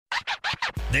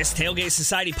This Tailgate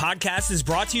Society podcast is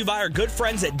brought to you by our good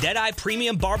friends at Deadeye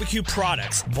Premium Barbecue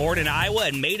Products. Born in Iowa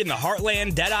and made in the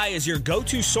heartland, Deadeye is your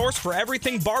go-to source for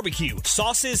everything barbecue.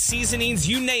 Sauces, seasonings,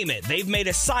 you name it. They've made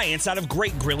a science out of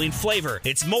great grilling flavor.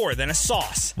 It's more than a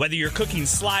sauce. Whether you're cooking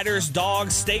sliders,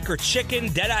 dogs, steak, or chicken,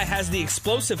 Deadeye has the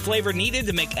explosive flavor needed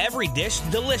to make every dish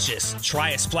delicious.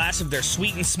 Try a splash of their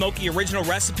sweet and smoky original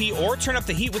recipe or turn up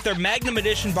the heat with their Magnum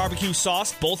Edition barbecue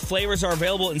sauce. Both flavors are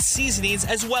available in seasonings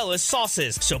as well as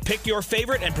sauces. So pick your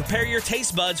favorite and prepare your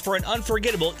taste buds for an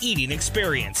unforgettable eating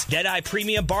experience. Deadeye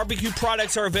Premium Barbecue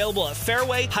Products are available at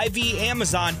Fairway, Hy-Vee,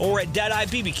 Amazon, or at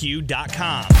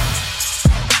DeadeyeBBQ.com.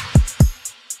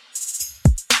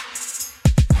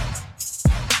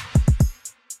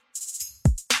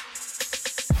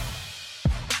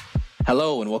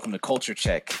 Hello and welcome to Culture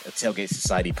Check, a Tailgate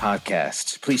Society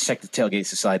podcast. Please check the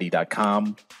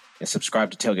tailgatesociety.com and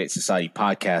subscribe to Tailgate Society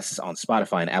podcasts on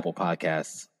Spotify and Apple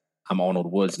Podcasts. I'm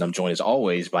Arnold Woods, and I'm joined as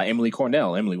always by Emily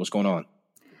Cornell. Emily, what's going on?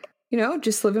 You know,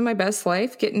 just living my best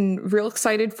life, getting real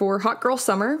excited for hot girl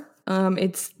summer.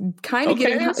 It's kind of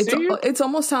getting hot. It's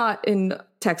almost hot in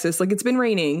Texas. Like, it's been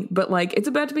raining, but like it's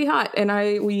about to be hot. And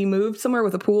we moved somewhere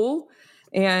with a pool,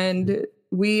 and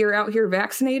we are out here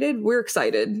vaccinated. We're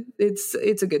excited. It's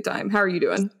a good time. How are you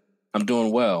doing? I'm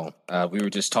doing well. We were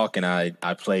just talking. I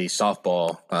play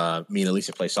softball. Me and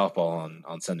Elisa play softball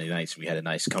on Sunday nights. We had a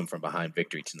nice come from behind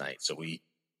victory tonight. So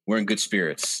we're in good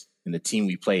spirits. And the team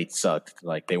we played sucked.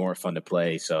 Like, they weren't fun to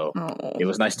play. So It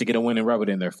was nice to get a win and rub it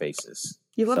in their faces.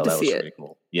 You love to see it.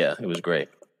 Cool. Yeah, it was great.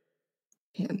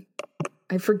 Man,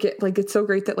 I forget. Like, it's so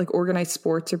great that like organized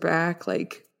sports are back.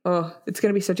 Like, it's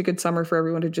going to be such a good summer for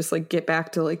everyone to just like get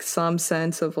back to like some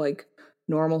sense of like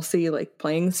normalcy, like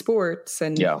playing sports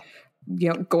and,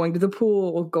 going to the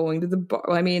pool, going to the bar.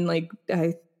 I mean, like,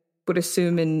 I would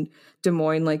assume in Des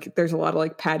Moines, like there's a lot of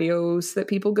like patios that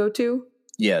people go to.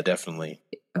 Yeah, definitely.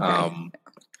 Okay.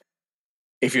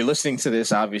 If you're listening to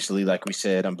this, obviously, like we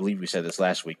said, I believe we said this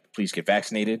last week, please get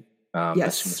vaccinated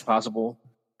as soon as possible.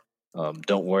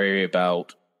 Don't worry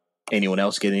about anyone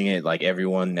else getting it. Like,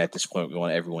 everyone at this point, we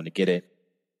want everyone to get it.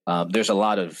 There's a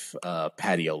lot of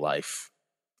patio life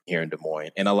here in Des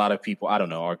Moines, and a lot of people, I don't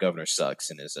know, our governor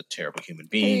sucks and is a terrible human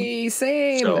being. Hey,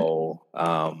 same. So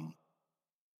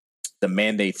the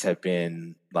mandates have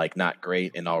been like not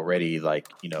great, and already, like,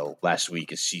 last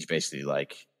week she's basically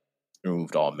like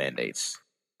removed all mandates.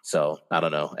 So I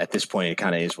don't know. At this point, it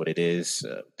kind of is what it is.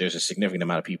 There's a significant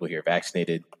amount of people here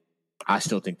vaccinated. I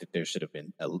still think that there should have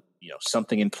been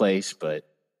something in place, but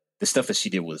the stuff that she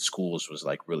did with schools was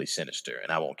like really sinister,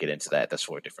 and I won't get into that. That's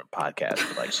for a different podcast.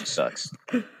 But like, she sucks,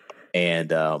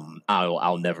 and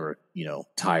I'll never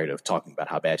tired of talking about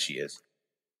how bad she is.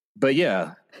 But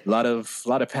yeah, a lot of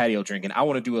patio drinking. I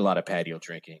want to do a lot of patio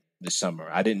drinking this summer.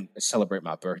 I didn't celebrate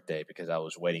my birthday because I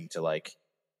was waiting to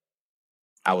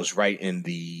I was right in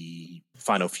the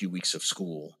final few weeks of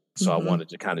school, so I wanted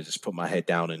to kind of just put my head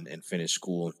down and finish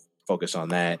school and focus on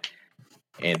that.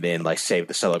 And then save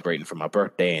the celebrating for my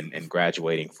birthday and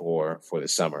graduating for the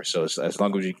summer. So as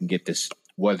long as you can get this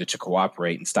weather to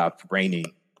cooperate and stop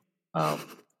raining,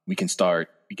 we can start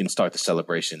the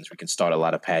celebrations. We can start a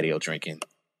lot of patio drinking.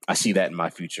 I see that in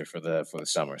my future for the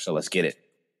summer. So let's get it.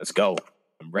 Let's go.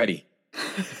 I'm ready.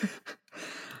 I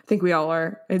think we all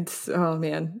are. It's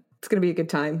man, it's gonna be a good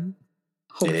time.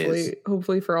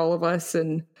 Hopefully for all of us,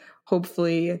 and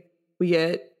hopefully we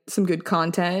get some good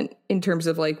content in terms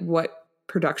of like what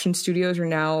production studios are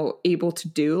now able to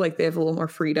do. Like, they have a little more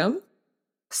freedom.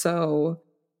 So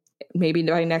maybe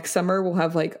by next summer we'll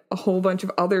have like a whole bunch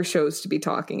of other shows to be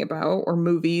talking about, or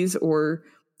movies, or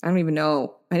I don't even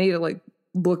know. I need to like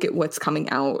look at what's coming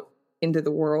out into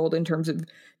the world in terms of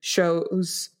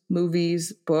shows,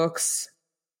 movies, books,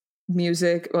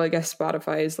 music. Well, I guess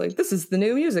Spotify is like, this is the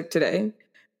new music today.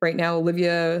 Right now,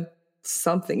 Olivia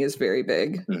something is very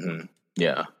big. Mm-hmm.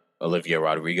 Yeah. Olivia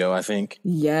Rodrigo, I think.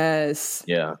 Yes.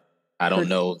 Yeah. I don't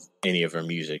know any of her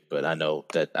music, but I know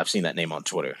that I've seen that name on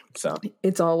Twitter. So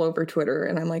it's all over Twitter.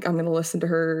 And I'm like, I'm going to listen to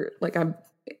her. Like, I'm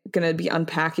going to be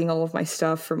unpacking all of my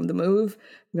stuff from the move.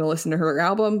 I'm going to listen to her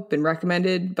album. Been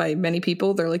recommended by many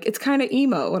people. They're like, it's kind of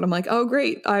emo. And I'm like, oh,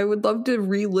 great. I would love to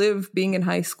relive being in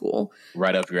high school.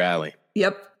 Right up your alley.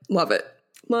 Yep. Love it.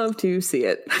 Love to see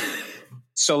it.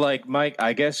 So like, Mike,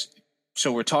 I guess...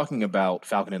 So we're talking about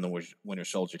Falcon and the Winter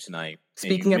Soldier tonight.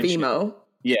 Speaking of emo.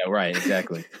 Yeah, right,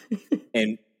 exactly.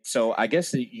 And so I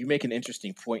guess that you make an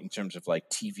interesting point in terms of like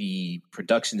TV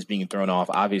productions being thrown off.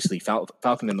 Obviously,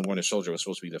 Falcon and the Winter Soldier was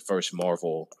supposed to be the first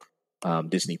Marvel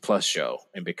Disney Plus show.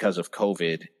 And because of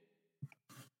COVID,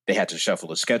 they had to shuffle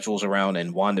the schedules around,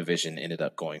 and WandaVision ended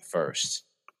up going first.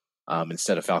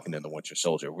 instead of Falcon and the Winter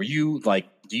Soldier. Were you like,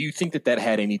 do you think that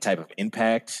had any type of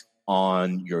impact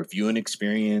on your viewing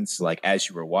experience, like as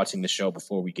you were watching the show,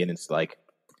 before we get into like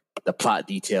the plot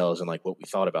details and like what we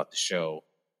thought about the show?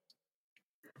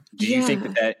 Do you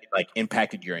think that like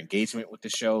impacted your engagement with the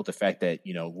show? The fact that,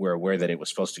 you know, we're aware that it was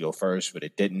supposed to go first, but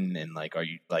it didn't. And like, are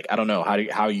you like, I don't know. How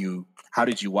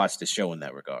did you watch the show in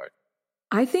that regard?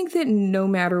 I think that no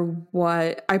matter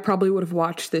what, I probably would have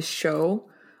watched this show,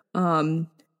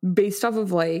 based off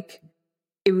of like,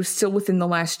 it was still within the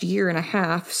last year and a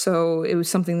half. So it was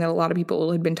something that a lot of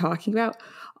people had been talking about.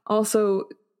 Also,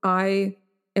 I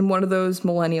am one of those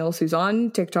millennials who's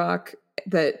on TikTok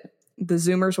that the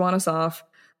Zoomers want us off.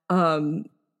 And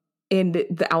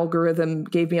the algorithm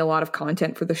gave me a lot of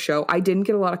content for the show. I didn't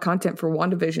get a lot of content for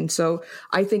WandaVision. So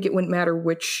I think it wouldn't matter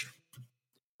which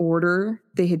order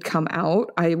they had come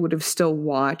out. I would have still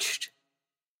watched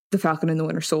The Falcon and the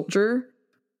Winter Soldier.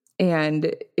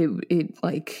 And it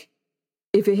like,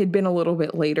 if it had been a little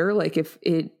bit later, like if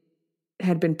it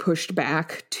had been pushed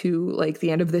back to like the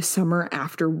end of this summer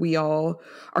after we all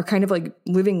are kind of like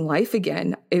living life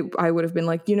again, I would have been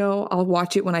like, you know, I'll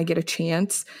watch it when I get a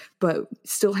chance, but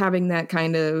still having that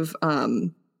kind of,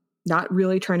 not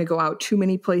really trying to go out too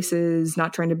many places,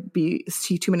 not trying to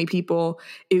see too many people.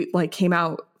 It like came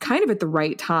out kind of at the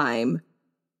right time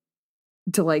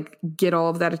to like get all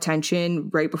of that attention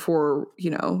right before,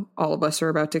 you know, all of us are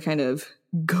about to kind of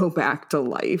go back to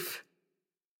life.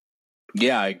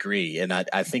 Yeah, I agree. And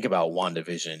I think about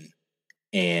WandaVision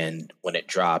and when it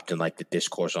dropped and like the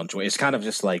discourse on Twitter, it's kind of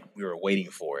just like we were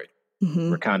waiting for it.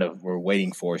 Mm-hmm. We're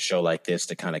waiting for a show like this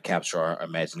to kind of capture our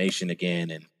imagination again.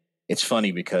 And it's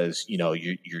funny because, you know,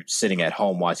 you're sitting at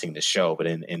home watching the show, but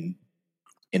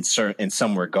in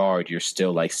some regard, you're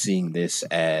still like seeing this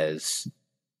as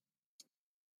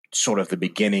sort of the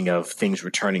beginning of things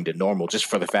returning to normal, just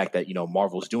for the fact that, you know,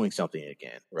 Marvel's doing something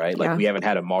again, right? Like we haven't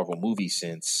had a Marvel movie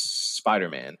since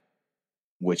Spider-Man,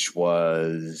 which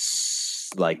was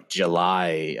like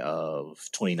July of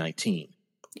 2019.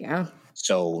 Yeah.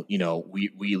 So, you know, we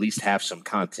at least have some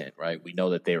content, right? We know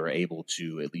that they were able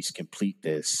to at least complete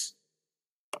this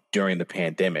during the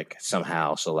pandemic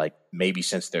somehow. So like maybe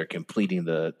since they're completing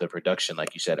the production,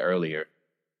 like you said earlier,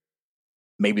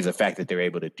 maybe the fact that they're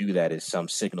able to do that is some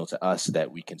signal to us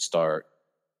that we can start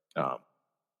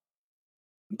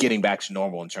getting back to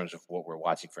normal in terms of what we're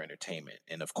watching for entertainment.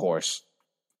 And of course,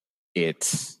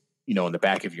 it's, you know, in the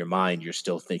back of your mind, you're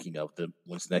still thinking of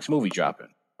when's the next movie dropping,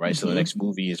 right? Mm-hmm. So the next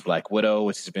movie is Black Widow,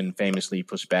 which has been famously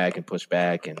pushed back.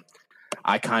 And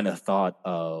I kind of thought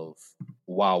of,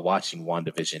 while watching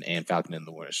WandaVision and Falcon and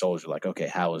the Winter Soldier, like, okay,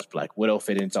 how does Black Widow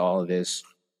fit into all of this?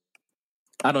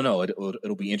 I don't know.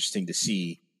 It'll be interesting to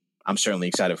see. I'm certainly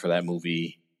excited for that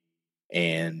movie,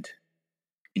 and,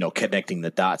 you know, connecting the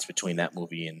dots between that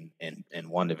movie and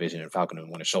WandaVision and Falcon and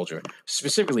Winter Soldier.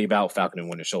 Specifically about Falcon and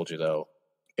Winter Soldier, though,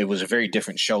 it was a very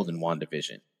different show than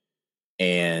WandaVision.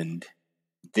 And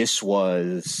this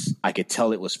was, I could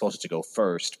tell it was supposed to go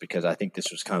first because I think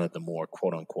this was kind of the more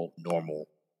quote unquote normal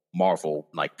Marvel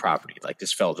like property. Like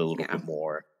this felt a little bit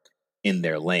more in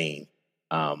their lane.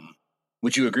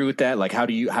 Would you agree with that? Like, how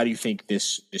do you think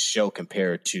this show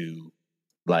compared to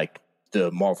like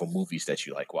the Marvel movies that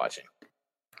you like watching?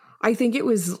 I think it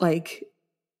was like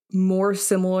more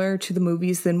similar to the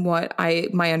movies than what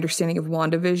my understanding of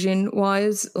WandaVision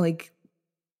was. Like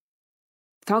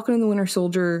Falcon and the Winter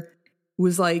Soldier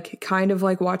was like kind of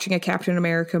like watching a Captain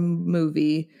America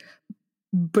movie,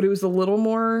 but it was a little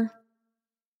more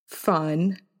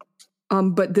fun.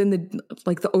 But then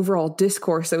the overall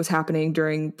discourse that was happening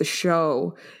during the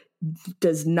show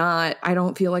I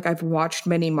don't feel like I've watched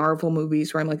many Marvel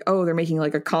movies where I'm like, oh, they're making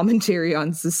like a commentary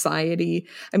on society.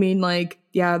 I mean, like,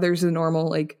 yeah, there's a normal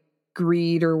like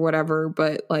greed or whatever,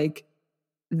 but like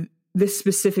this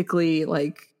specifically,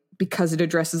 like, because it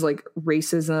addresses like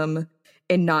racism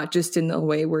and not just in the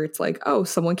way where it's like, oh,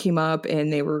 someone came up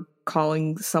and they were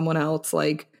calling someone else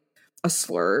like a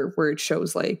slur, where it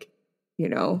shows like, you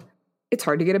know, it's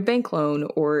hard to get a bank loan,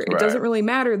 or it doesn't really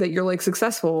matter that you're like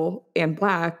successful and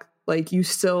Black, like you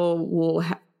still will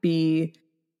be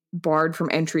barred from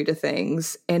entry to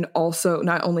things. And also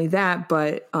not only that,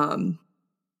 but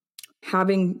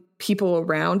having people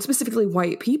around, specifically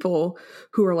white people,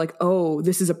 who are like, oh,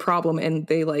 this is a problem, and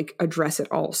they like address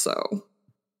it also.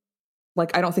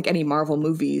 Like, I don't think any Marvel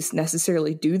movies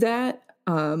necessarily do that.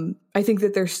 I think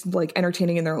that they're like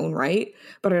entertaining in their own right,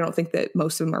 but I don't think that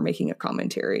most of them are making a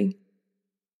commentary.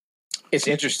 It's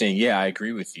interesting. Yeah, I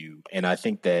agree with you. And I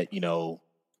think that, you know,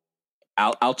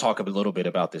 I'll talk a little bit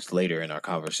about this later in our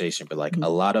conversation, but like a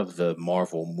lot of the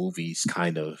Marvel movies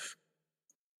kind of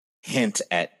hint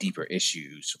at deeper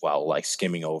issues while like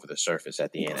skimming over the surface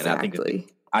at the end. Exactly.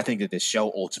 And I think that this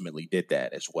show ultimately did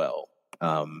that as well.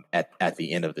 At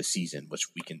the end of the season, which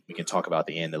we can talk about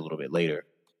the end a little bit later.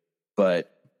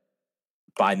 But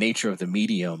by nature of the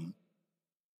medium,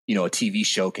 you know, a TV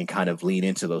show can kind of lean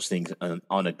into those things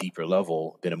on a deeper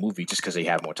level than a movie just because they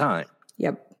have more time.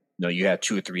 Yep. You know, you have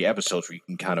 2 or 3 episodes where you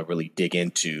can kind of really dig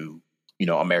into, you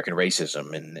know, American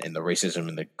racism and the racism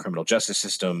in the criminal justice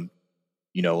system.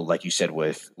 You know, like you said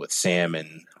with Sam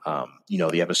and, you know,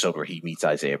 the episode where he meets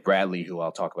Isaiah Bradley, who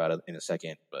I'll talk about in a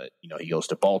second. But, you know, he goes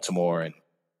to Baltimore, and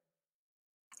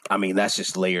I mean, that's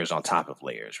just layers on top of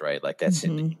layers, right? Like that's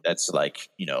that's like,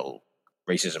 you know,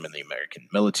 racism in the American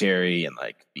military and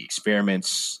like the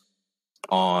experiments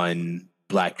on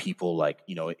Black people. Like,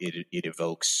 you know, it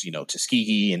evokes, you know,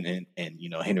 Tuskegee and you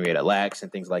know, Henrietta Lacks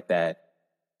and things like that.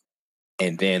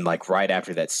 And then like right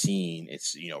after that scene,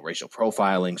 it's, you know, racial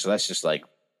profiling. So that's just like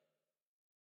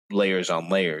layers on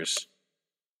layers.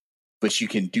 But you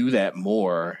can do that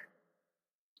more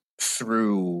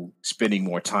through spending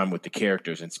more time with the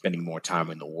characters and spending more time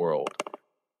in the world.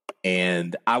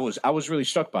 And I was really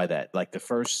struck by that. Like the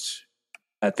first,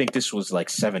 I think this was like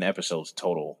 7 episodes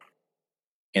total.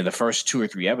 In the first 2 or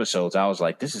 3 episodes, I was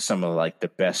like, this is some of like the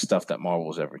best stuff that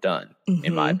Marvel's ever done,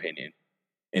 in my opinion,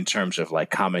 in terms of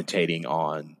like commentating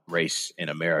on race in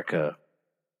America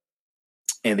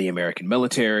and the American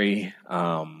military.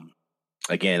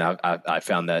 Again, I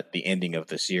found that the ending of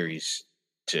the series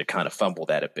to kind of fumble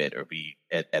that a bit, or be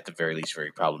at the very least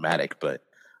very problematic. But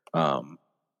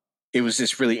it was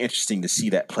just really interesting to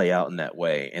see that play out in that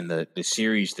way. And the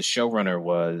series, the showrunner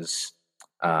was,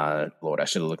 Lord, I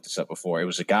should have looked this up before. It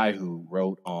was a guy who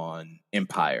wrote on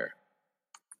Empire,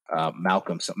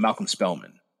 Malcolm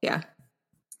Spellman. Yeah.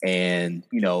 And,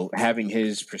 you know, having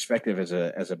his perspective as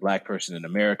a Black person in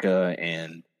America,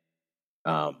 and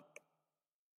I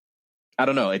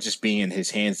don't know, it just being in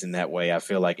his hands in that way, I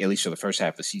feel like at least for the first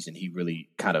half of the season, he really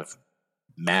kind of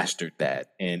mastered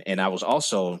that. And I was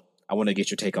also, I want to get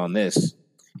your take on this.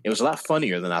 It was a lot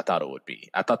funnier than I thought it would be.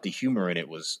 I thought the humor in it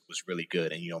was really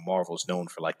good. And, you know, Marvel's known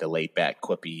for like the laid back,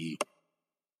 quippy,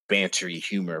 bantery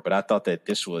humor. But I thought that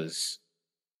this was,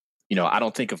 you know, I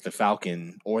don't think of the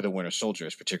Falcon or the Winter Soldier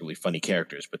as particularly funny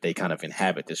characters, but they kind of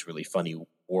inhabit this really funny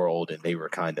world. And they were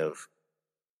kind of,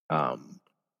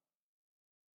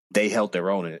 they held their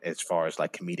own as far as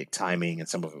like comedic timing. And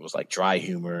some of it was like dry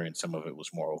humor and some of it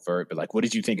was more overt. But like, what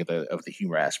did you think of the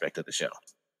humor aspect of the show?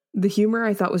 The humor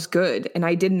I thought was good, and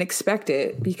I didn't expect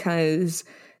it because,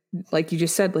 like you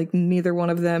just said, like neither one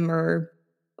of them are,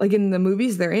 like in the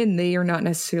movies they're in, they are not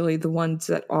necessarily the ones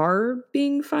that are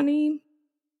being funny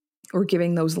or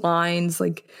giving those lines.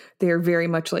 Like they are very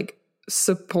much like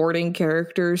supporting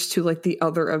characters to like the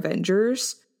other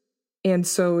Avengers. And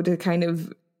so to kind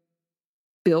of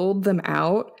build them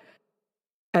out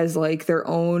as like their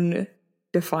own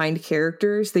defined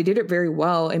characters, they did it very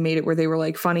well and made it where they were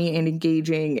like funny and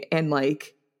engaging, and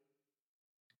like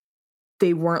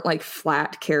they weren't like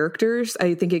flat characters.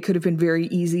 I think it could have been very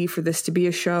easy for this to be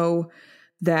a show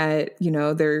that, you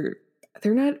know, they're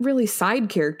not really side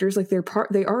characters, like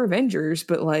they are Avengers,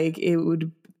 but like it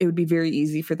would be very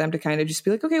easy for them to kind of just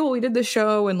be like, okay, well, we did this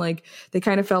show and like they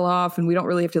kind of fell off and we don't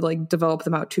really have to like develop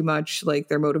them out too much, like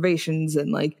their motivations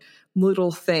and like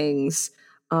little things.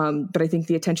 But I think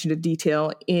the attention to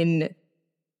detail in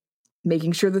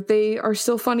making sure that they are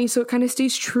still funny, so it kind of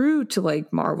stays true to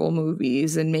like Marvel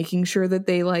movies, and making sure that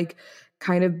they like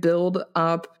kind of build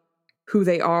up who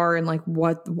they are and like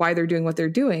why they're doing what they're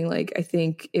doing. Like I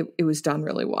think it was done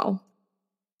really well.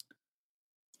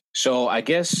 So I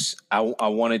guess I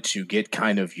wanted to get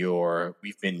kind of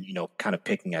we've been, you know, kind of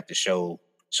picking at the show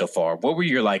so far. What were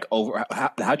your like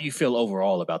how do you feel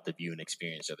overall about the viewing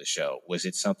experience of the show? Was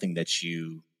it something that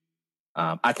you,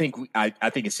 I think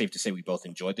it's safe to say we both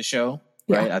enjoyed the show,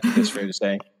 right? Yeah. I think that's fair to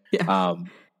say. Yeah.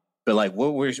 But like,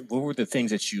 what were the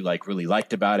things that you like really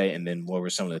liked about it? And then what were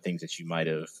some of the things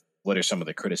that what are some of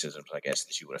the criticisms, I guess,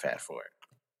 that you would have had for it?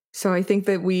 So I think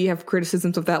that we have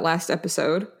criticisms of that last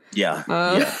episode. Yeah.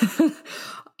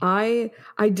 I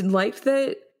liked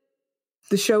that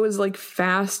the show is like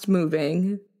fast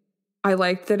moving. I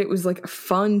liked that it was like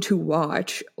fun to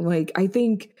watch. Like I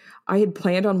think I had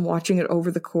planned on watching it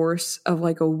over the course of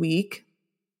like a week.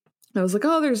 I was like,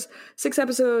 oh, there's 6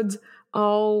 episodes.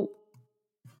 I'll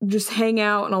just hang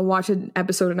out and I'll watch an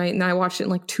episode a night. And I watched it in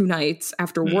like 2 nights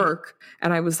after work.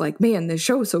 And I was like, man, this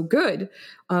show is so good.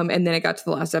 And then it got to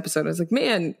the last episode. I was like,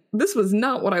 man, this was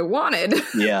not what I wanted.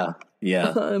 Yeah.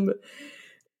 Yeah.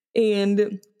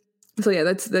 And so, yeah,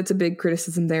 that's a big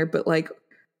criticism there. But like,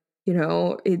 you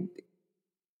know,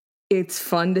 it's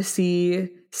fun to see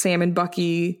Sam and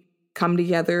Bucky come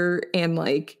together and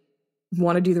like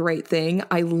want to do the right thing.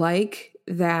 I like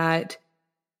that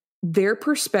their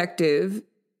perspective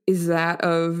is that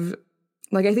of,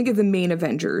 like, I think of the main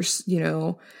Avengers, you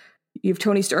know, you have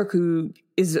Tony Stark, who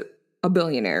is a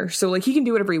billionaire. So like he can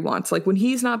do whatever he wants. Like when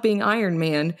he's not being Iron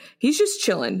Man, he's just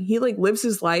chilling. He like lives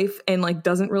his life and like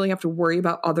doesn't really have to worry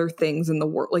about other things in the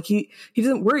world. Like he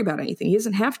doesn't worry about anything. He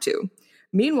doesn't have to.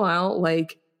 Meanwhile,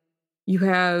 like you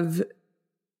have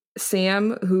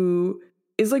Sam, who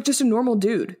is like just a normal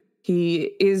dude.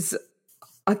 He is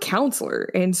a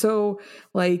counselor. And so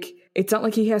like it's not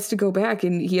like he has to go back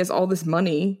and he has all this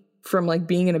money from like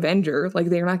being an Avenger. Like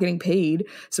they're not getting paid,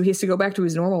 so he has to go back to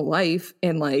his normal life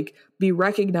and like be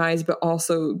recognized, but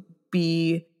also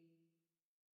be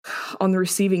on the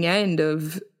receiving end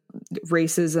of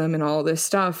racism and all this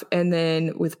stuff. And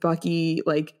then with Bucky,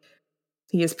 like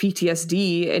he has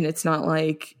PTSD, and it's not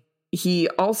like he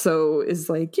also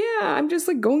is like, yeah, I'm just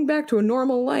like going back to a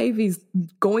normal life. He's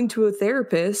going to a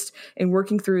therapist and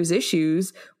working through his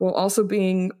issues while also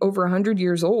being over 100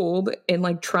 years old and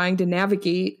like trying to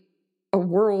navigate a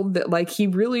world that like he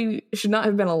really should not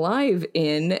have been alive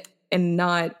in, and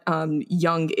not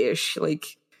young-ish.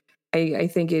 Like I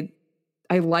think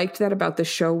I liked that about the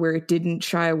show, where it didn't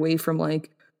shy away from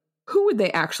like, who would they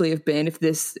actually have been if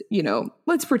this, you know,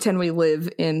 let's pretend we live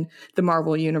in the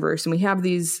Marvel universe and we have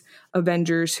these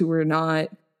Avengers who are not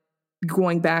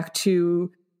going back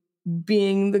to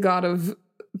being the God of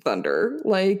Thunder.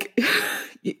 Like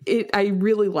I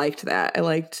really liked that. I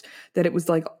liked that it was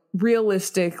like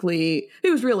realistically, it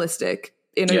was realistic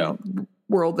in a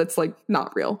world that's like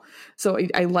not real. So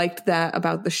I liked that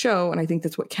about the show. And I think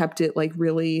that's what kept it like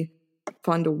really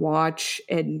fun to watch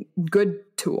and good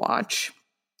to watch.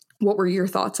 What were your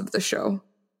thoughts of the show?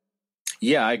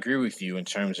 Yeah, I agree with you in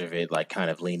terms of it like kind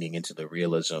of leaning into the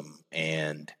realism.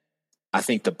 And I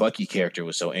think the Bucky character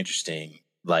was so interesting.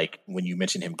 Like when you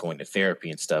mentioned him going to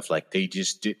therapy and stuff, like they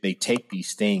take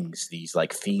these things, these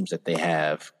like themes that they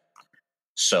have.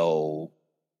 So,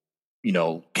 you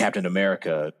know, Captain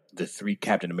America, the 3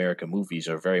 Captain America movies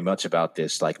are very much about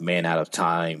this like man out of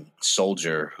time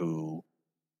soldier who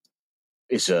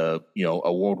is a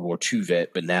World War II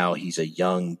vet, but now he's a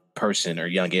young person, or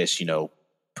youngish, you know,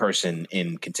 person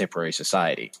in contemporary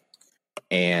society.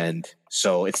 And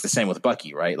so it's the same with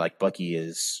Bucky, right? Like Bucky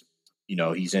is, you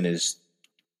know, he's in his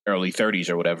early 30s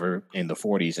or whatever, in the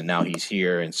 40s, and now he's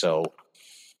here. And so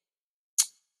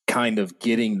kind of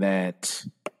getting that,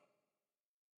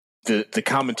 the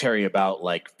commentary about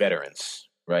like veterans,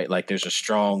 right? Like there's a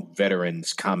strong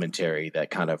veterans commentary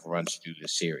that kind of runs through the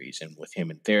series, and with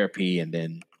him in therapy, and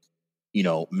then, you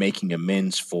know, making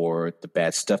amends for the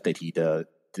bad stuff that he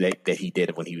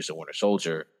did when he was a Winter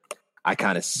Soldier. I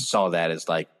kind of saw that as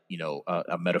like, you know,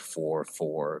 a metaphor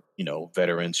for, you know,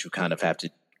 veterans who kind of have to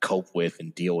cope with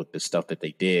and deal with the stuff that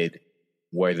they did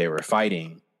where they were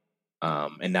fighting.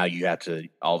 And now you have to,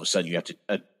 all of a sudden you have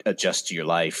to adjust to your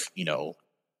life, you know,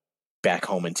 back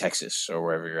home in Texas or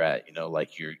wherever you're at, you know,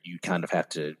 like you kind of have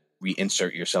to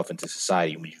reinsert yourself into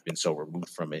society when you've been so removed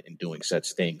from it and doing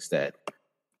such things that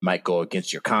might go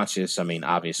against your conscience. I mean,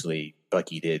 obviously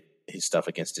Bucky did his stuff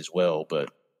against his will,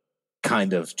 but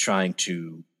kind of trying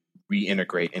to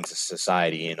reintegrate into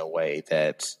society in a way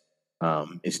that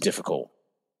is difficult.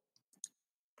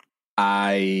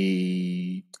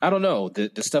 I don't know,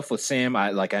 the stuff with Sam. I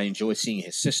enjoy seeing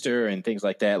his sister and things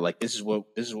like that. Like this is what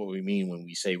we mean when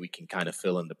we say we can kind of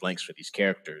fill in the blanks for these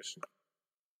characters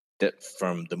that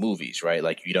from the movies, right?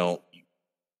 Like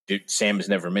Sam is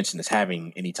never mentioned as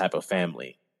having any type of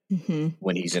family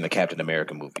when he's in a Captain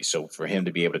America movie. So for him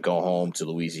to be able to go home to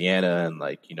Louisiana and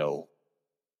like, you know,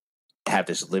 have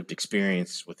this lived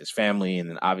experience with his family, and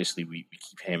then obviously we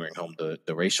keep hammering home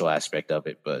the racial aspect of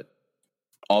it, but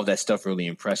all that stuff really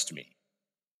impressed me.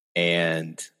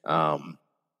 And I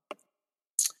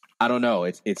don't know,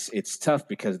 it's tough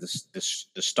because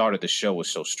the start of the show was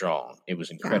so strong. It was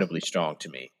incredibly strong to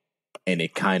me, and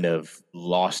it kind of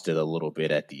lost it a little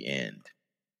bit at the end.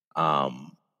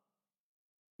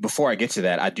 Before I get to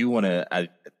that, I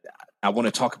want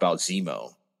to talk about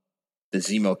Zemo, the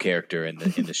Zemo character in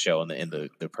the show, and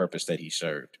the purpose that he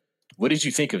served. What did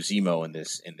you think of Zemo in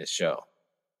this show?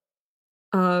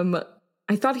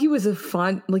 I thought he was a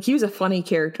funny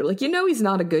character. Like, you know, he's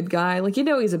not a good guy. Like, you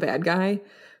know, he's a bad guy.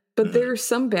 But there are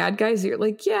some bad guys that you're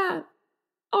like, yeah,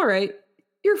 all right,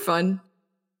 you're fun.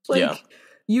 Like,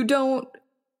 you don't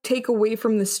take away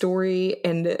from the story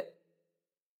and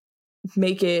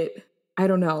make it, I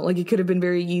don't know, like it could have been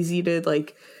very easy to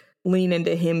like lean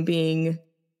into him being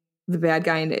the bad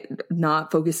guy and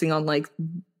not focusing on like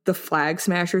the flag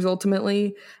smashers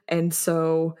ultimately. And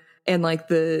so and like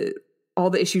all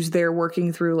the issues they're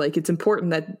working through. Like, it's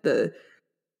important that the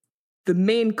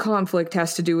main conflict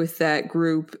has to do with that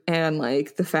group and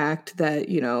like the fact that,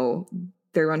 you know,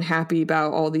 they're unhappy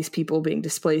about all these people being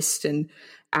displaced and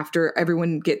after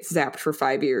everyone gets zapped for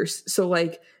 5 years. So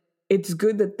like, it's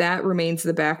good that remains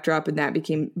the backdrop and that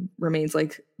remains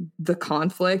like the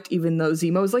conflict, even though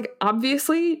Zemo is like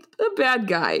obviously a bad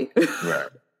guy.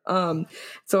 Right.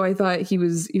 So I thought he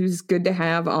was good to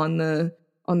have on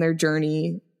their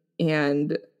journey,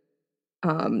 and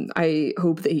I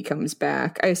hope that he comes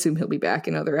back. I assume he'll be back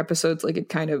in other episodes, like it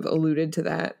kind of alluded to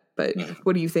that. But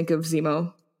what do you think of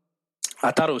Zemo?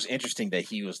 I thought it was interesting that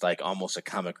he was like almost a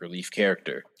comic relief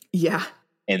character. Yeah.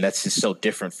 And that's just so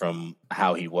different from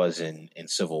how he was in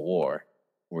Civil War,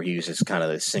 where he was just kind of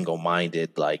a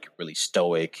single-minded, like really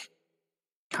stoic,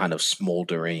 kind of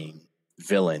smoldering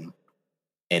villain.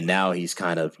 And now he's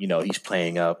kind of, you know, he's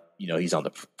playing up, you know, he's on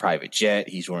the private jet,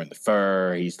 he's wearing the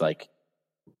fur, he's like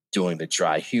doing the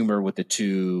dry humor with the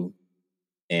two.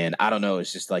 And I don't know,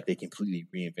 it's just like they completely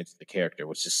reinvented the character,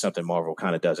 which is something Marvel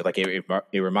kind of does. Like it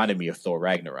reminded me of Thor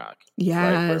Ragnarok.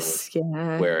 Yes,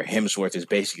 right? Where Hemsworth is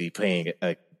basically playing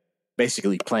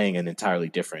an entirely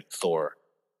different Thor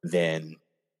than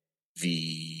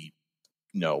the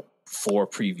 4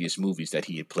 previous movies that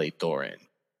he had played Thor in.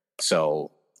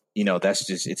 So, you know, that's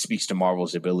just, it speaks to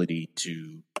Marvel's ability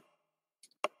to,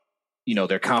 you know,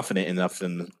 they're confident enough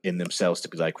in themselves to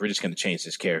be like, we're just going to change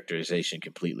this characterization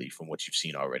completely from what you've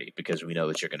seen already, because we know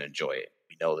that you're going to enjoy it.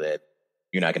 We know that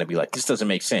you're not going to be like, this doesn't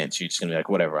make sense. You're just going to be like,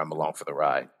 whatever, I'm along for the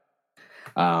ride.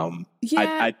 Go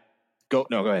ahead.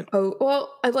 Oh,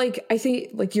 well, I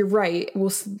think like you're right.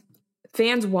 Well,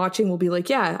 fans watching will be like,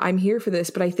 yeah, I'm here for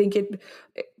this. But I think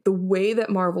the way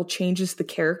that Marvel changes the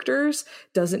characters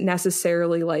doesn't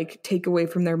necessarily like take away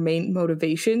from their main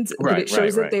motivations, but it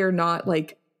shows that they are not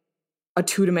like a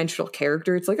 2-dimensional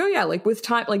character. It's like, oh yeah, like with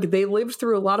time, like they lived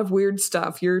through a lot of weird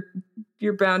stuff. You're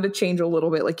bound to change a little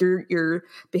bit. Like your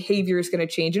behavior is going to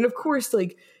change. And of course,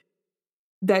 like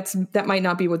that might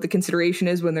not be what the consideration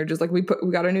is when they're just like, we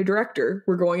got a new director,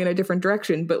 we're going in a different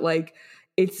direction. But like,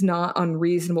 it's not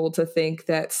unreasonable to think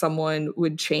that someone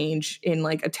would change in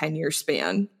like a 10-year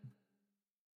span.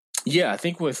 Yeah, I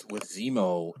think with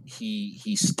Zemo,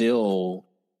 he still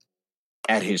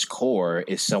at his core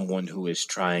is someone who is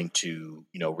trying to,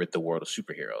 you know, rid the world of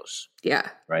superheroes. Yeah.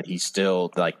 Right. He's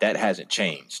still like, that hasn't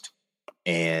changed.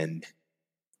 And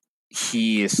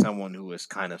he is someone who is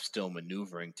kind of still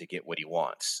maneuvering to get what he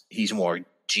wants. He's more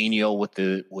genial with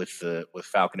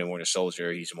Falcon and Winter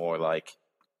Soldier. He's more like,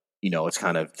 you know, it's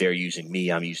kind of they're using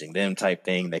me, I'm using them type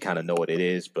thing. They kind of know what it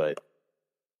is, but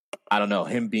I don't know.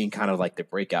 Him being kind of like the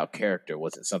breakout character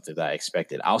wasn't something that I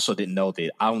expected. I also didn't know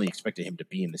that I only expected him to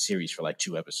be in the series for like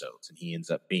 2 episodes, and he ends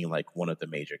up being like one of the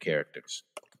major characters.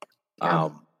 Yeah.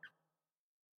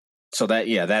 So that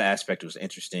aspect was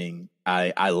interesting.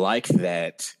 I like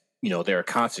that, you know, there are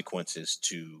consequences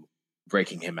to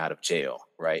breaking him out of jail,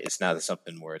 right? It's not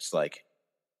something where it's like,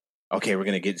 okay, we're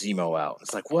going to get Zemo out.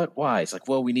 It's like, what? Why? It's like,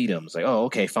 well, we need him. It's like, oh,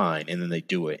 okay, fine. And then they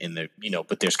do it. And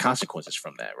but there's consequences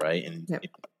from that, right? And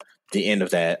the end of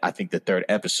that, I think the 3rd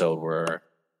episode where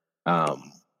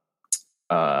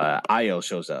Io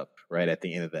shows up right at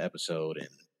the end of the episode.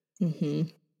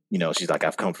 And, you know, she's like,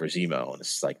 I've come for Zemo. And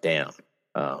it's like, damn.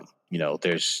 You know,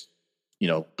 there's, you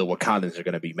know, the Wakandans are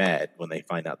going to be mad when they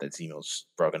find out that Zemo's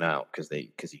broken out because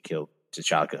he killed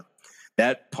T'Chaka.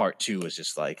 That part too is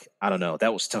just like, I don't know.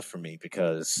 That was tough for me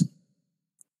because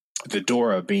the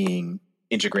Dora being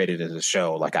integrated as a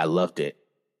show, like I loved it.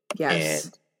 Yes.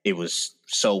 And it was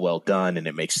so well done and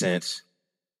it makes sense,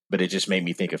 but it just made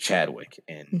me think of Chadwick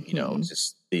and, you know,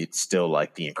 it's still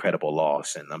like the incredible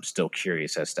loss. And I'm still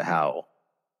curious as to how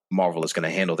Marvel is going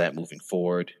to handle that moving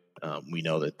forward. We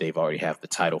know that they've already have the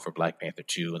title for Black Panther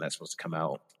 2, and that's supposed to come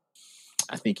out,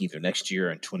 I think, either next year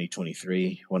or in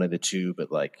 2023, one of the two.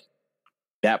 But like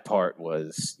that part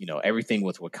was, you know, everything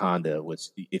with Wakanda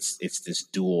was it's this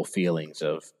dual feelings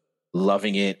of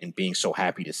loving it and being so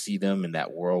happy to see them in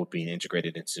that world being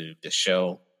integrated into the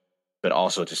show, but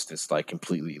also just this like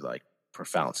completely like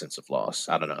profound sense of loss.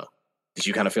 I don't know. Did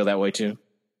you kind of feel that way too?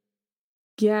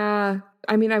 Yeah.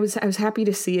 I mean, I was happy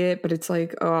to see it, but it's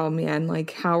like, oh man,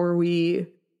 like how are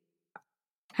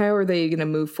they going to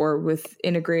move forward with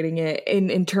integrating it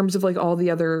in terms of like all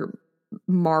the other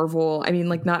Marvel? I mean,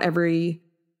 like not every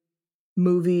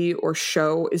movie or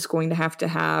show is going to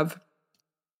have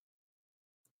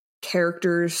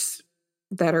characters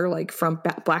that are like from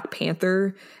Black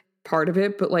Panther part of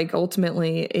it, but like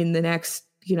ultimately in the next,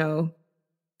 you know,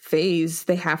 phase,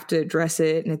 they have to address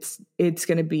it. And it's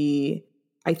going to be,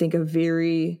 I think, a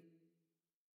very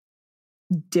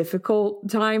difficult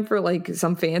time for like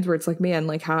some fans where it's like, man,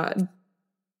 like how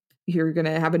you're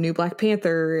gonna have a new Black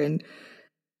Panther and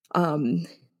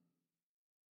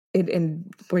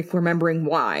like remembering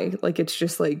why, like it's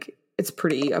just like it's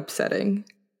pretty upsetting.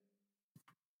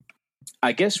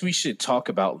 I guess we should talk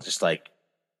about just like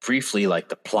briefly like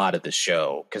the plot of the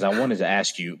show, because I wanted to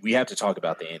ask you, we have to talk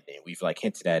about the ending. We've like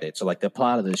hinted at it. So like the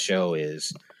plot of the show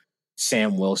is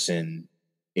Sam Wilson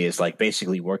is like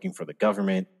basically working for the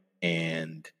government,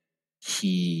 and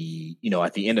he, you know,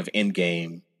 at the end of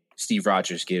Endgame, Steve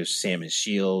Rogers gives Sam his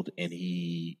shield, and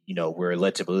he, you know, we're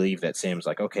led to believe that Sam's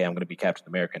like, okay, I'm going to be Captain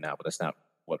America now, but that's not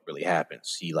what really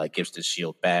happens. He like gives the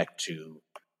shield back to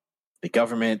the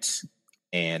government,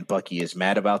 and Bucky is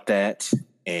mad about that.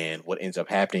 And what ends up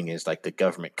happening is like the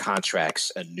government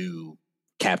contracts a new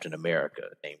Captain America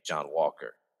named John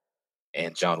Walker.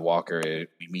 And John Walker,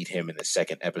 we meet him in the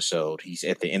second episode. He's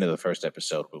at the end of the first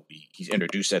episode, but he's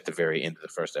introduced at the very end of the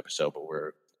first episode, but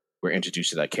we're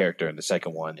introduced to that character in the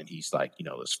second one, and he's like, you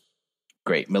know, this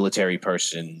great military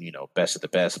person, you know, best of the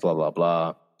best, blah, blah,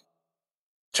 blah.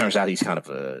 Turns out he's kind of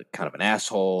an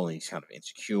asshole, and he's kind of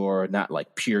insecure, not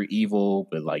like pure evil,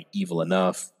 but like evil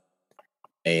enough.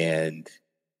 And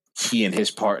he and his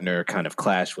partner kind of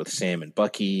clash with Sam and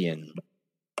Bucky, and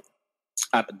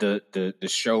the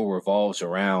show revolves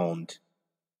around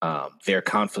their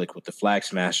conflict with the Flag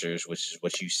Smashers, which is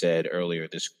what you said earlier,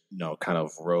 this, you know, kind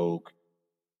of rogue,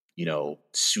 you know,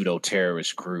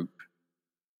 pseudo-terrorist group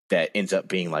that ends up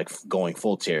being like going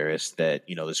full terrorist, that,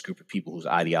 you know, this group of people whose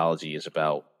ideology is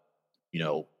about, you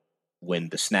know, when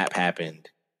the snap happened,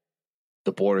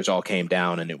 the borders all came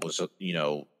down, and it was, you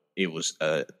know, it was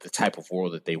the type of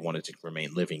world that they wanted to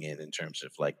remain living in terms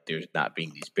of like there's not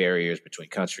being these barriers between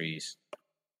countries.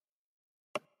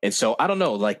 And so I don't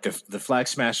know, like the Flag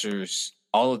Smashers,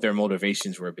 all of their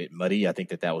motivations were a bit muddy. I think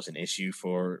that was an issue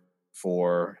for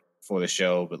the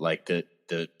show, but like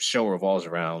the show revolves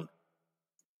around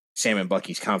Sam and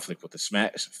Bucky's conflict with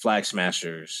the Flag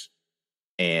Smashers,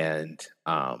 and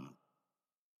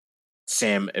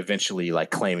Sam eventually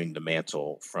like claiming the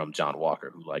mantle from John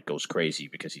Walker, who like goes crazy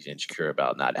because he's insecure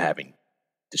about not having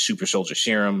the super soldier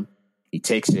serum. He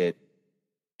takes it,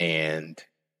 and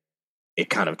it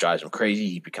kind of drives him crazy.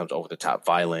 He becomes over the top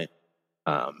violent.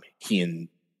 He and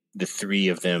the three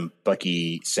of them,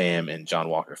 Bucky, Sam, and John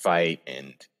Walker, fight,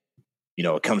 and you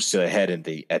know, it comes to a head at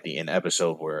the end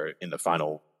episode where in the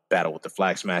final battle with the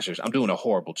Flag Smashers. I'm doing a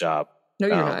horrible job. No,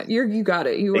 you're not. You got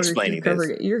it. You explaining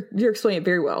this. You're explaining it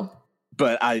very well.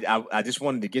 But I just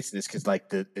wanted to get to this because like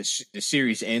the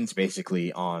series ends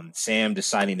basically on Sam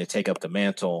deciding to take up the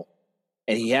mantle,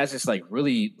 and he has this like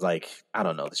really like, I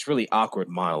don't know, this really awkward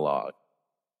monologue,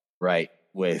 right,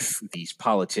 with these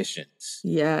politicians.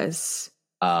 Yes.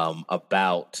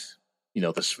 About, you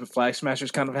know, the Flag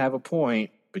Smashers kind of have a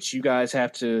point, but you guys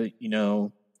have to, you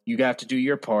know, you have to do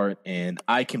your part, and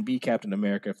I can be Captain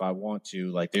America if I want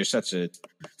to. Like, there's such a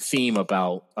theme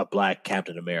about a Black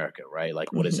Captain America, right?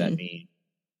 Like, what does that mean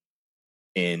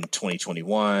in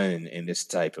 2021 and this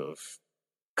type of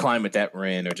climate that we're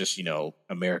in, or just, you know,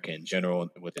 America in general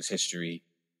with its history?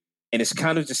 And it's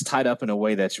kind of just tied up in a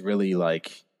way that's really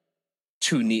like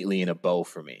too neatly in a bow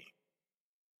for me.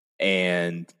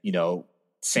 And, you know,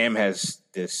 Sam has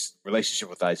this relationship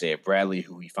with Isaiah Bradley,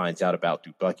 who he finds out about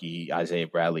through Bucky. Isaiah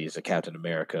Bradley is a Captain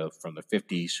America from the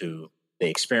 50s who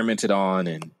they experimented on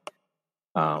and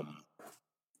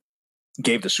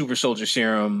gave the super soldier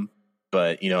serum.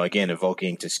 But, you know, again,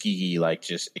 evoking Tuskegee, like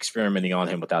just experimenting on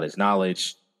him without his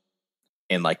knowledge,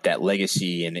 and like that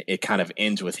legacy. And it kind of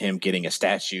ends with him getting a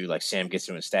statue. Like Sam gets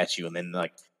him a statue, and then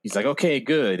like he's like, okay,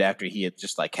 good. After he had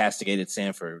just like castigated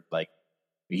Sam for like,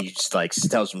 he just like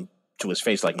tells him to his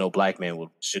face like no Black man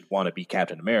should want to be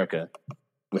Captain America,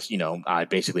 which, you know, I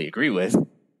basically agree with.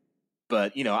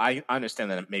 But, you know, I understand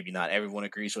that maybe not everyone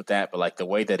agrees with that, but like the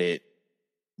way that it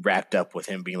wrapped up with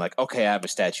him being like, okay, I have a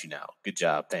statue now, good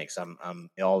job, thanks, I'm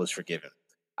all is forgiven.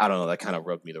 I don't know, that kind of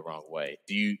rubbed me the wrong way.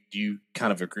 Do you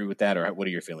kind of agree with that, or what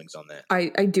are your feelings on that?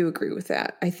 I do agree with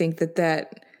that. I think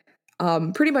that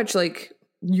pretty much like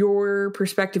your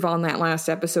perspective on that last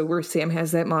episode where Sam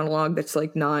has that monologue that's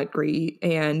like not great,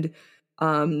 and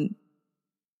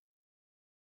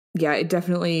yeah, it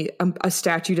definitely a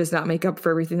statue does not make up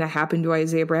for everything that happened to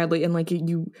Isaiah Bradley. And like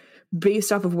you,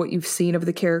 based off of what you've seen of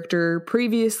the character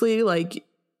previously, like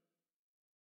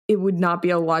it would not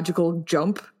be a logical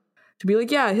jump to be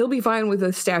like, yeah, he'll be fine with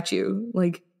a statue.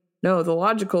 Like, no, the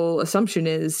logical assumption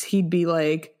is he'd be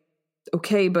like,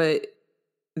 okay, but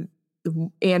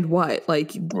and what?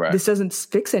 Like, right. This doesn't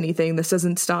fix anything. This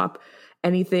doesn't stop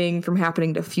anything from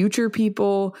happening to future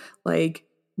people. Like,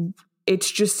 it's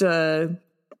just a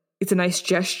it's a nice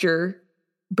gesture,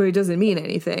 but it doesn't mean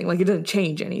anything. Like, it doesn't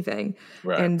change anything.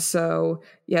 Right. And so,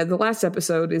 yeah, the last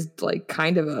episode is like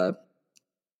kind of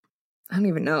I don't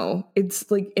even know.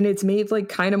 It's like, and it's made like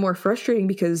kind of more frustrating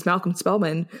because Malcolm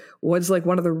Spellman was like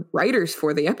one of the writers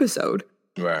for the episode.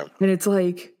 Right. And it's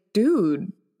like,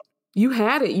 dude, you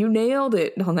had it. You nailed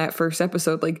it on that first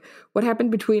episode. Like, what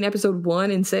happened between episode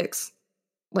 1 and 6?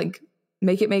 Like,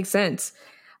 make it make sense.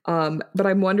 But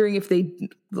I'm wondering if they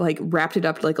like wrapped it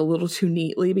up like a little too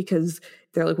neatly, because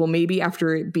they're like, well, maybe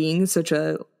after it being such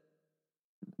a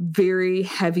very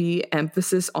heavy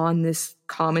emphasis on this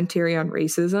commentary on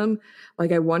racism,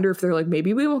 like, I wonder if they're like,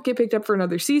 maybe we won't get picked up for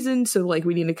another season, so like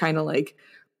we need to kind of like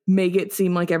make it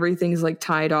seem like everything's like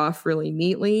tied off really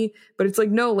neatly. But it's like,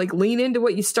 no, like, lean into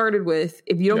what you started with.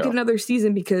 If you don't get another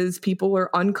season because people are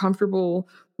uncomfortable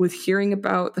with hearing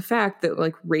about the fact that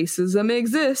like racism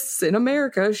exists in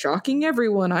America, shocking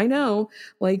everyone, I know,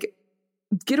 like,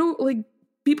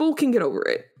 people can get over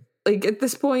it. Like, at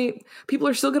this point, people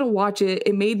are still going to watch it.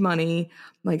 It made money.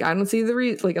 Like, I don't see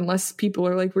the like, unless people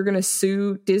are like, we're going to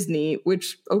sue Disney,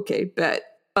 which, okay, bet.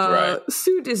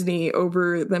 Sue Disney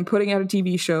over them putting out a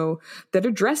TV show that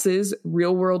addresses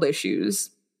real world issues.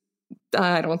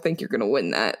 I don't think you're going to win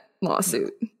that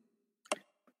lawsuit.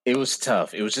 It was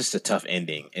tough. It was just a tough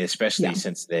ending, especially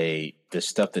since the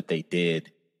stuff that they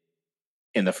did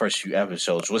in the first few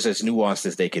episodes was as nuanced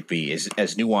as they could be, as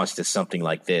nuanced as something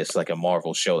like this, like a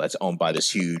Marvel show that's owned by this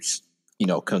huge,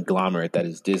 conglomerate that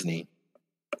is Disney.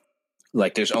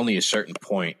 Like, there's only a certain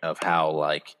point of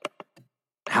how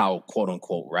quote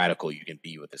unquote radical you can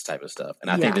be with this type of stuff.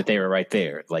 And I think that they were right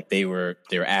there. Like, they were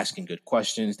asking good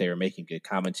questions. They were making good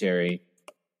commentary,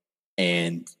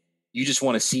 and you just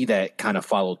want to see that kind of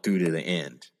follow through to the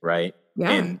end. Right.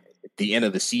 Yeah. And at the end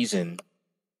of the season,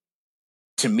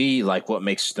 to me, like, what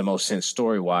makes the most sense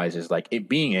story wise is like it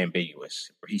being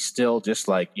ambiguous. He's still just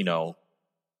like, I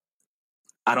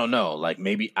don't know, like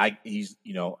maybe I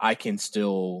can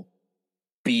still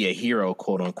be a hero,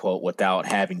 quote unquote, without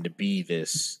having to be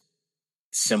this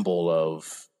symbol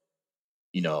of,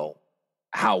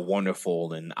 how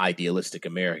wonderful and idealistic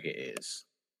America is.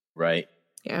 Right.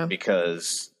 Yeah.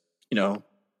 Because,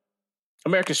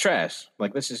 America's trash.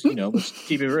 Like, let's just, let's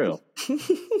keep it real.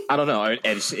 I don't know.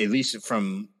 At least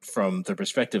from the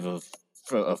perspective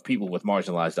of people with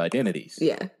marginalized identities.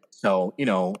 Yeah. So,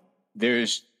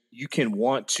 you can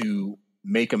want to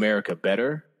make America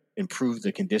better, improve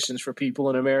the conditions for people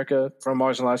in America from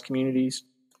marginalized communities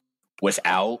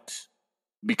without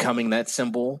becoming that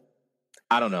symbol.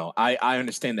 I don't know. I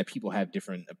understand that people have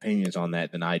different opinions on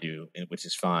that than I do, which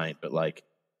is fine. But like,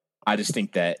 I just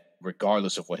think that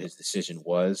regardless of what his decision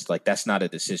was, like, that's not a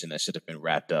decision that should have been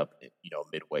wrapped up,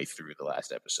 midway through the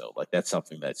last episode. Like, that's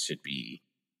something that should be,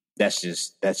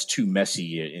 that's too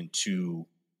messy and too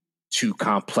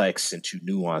complex and too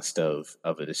nuanced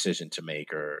of a decision to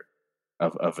make, or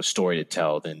of a story to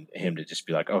tell, than him to just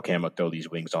be like, okay, I'm gonna throw these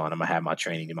wings on, I'm gonna have my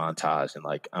training montage, and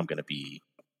like, I'm gonna be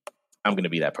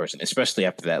that person, especially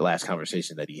after that last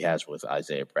conversation that he has with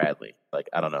Isaiah Bradley. Like,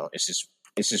 I don't know. It's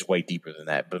just way deeper than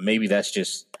that. But maybe that's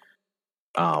just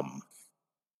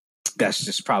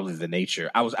probably the nature.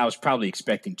 I was probably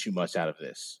expecting too much out of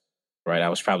this, right? I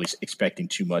was probably expecting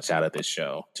too much out of this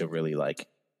show to really like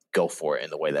go for it in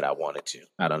the way that I wanted to.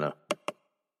 I don't know.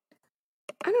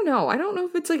 I don't know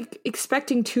if it's like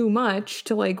expecting too much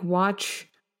to like watch.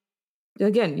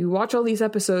 Again, you watch all these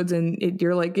episodes and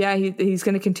you're like, yeah, he's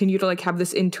going to continue to like have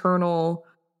this internal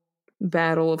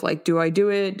battle of like, do I do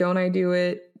it? Don't I do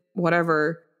it?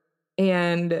 Whatever.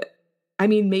 And I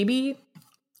mean, maybe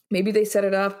they set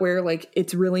it up where like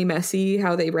it's really messy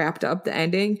how they wrapped up the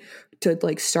ending to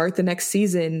like start the next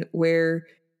season where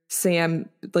Sam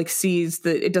like sees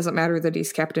that it doesn't matter that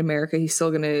he's Captain America, he's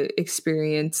still going to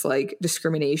experience like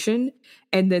discrimination.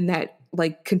 And then that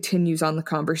like continues on the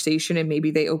conversation, and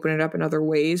maybe they open it up in other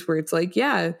ways where it's like,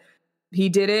 yeah, he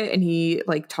did it, and he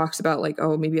like talks about like,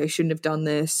 oh, maybe I shouldn't have done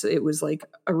this. It was like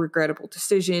a regrettable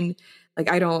decision.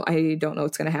 Like, I don't know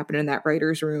what's going to happen in that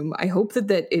writer's room. I hope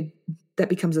that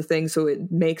becomes a thing, so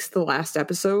it makes the last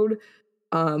episode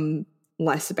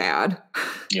less bad.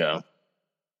 Yeah.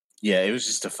 Yeah, it was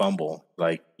just a fumble.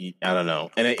 Like, I don't know.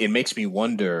 And it makes me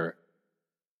wonder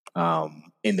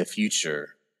in the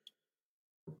future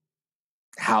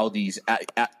how these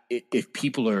if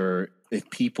people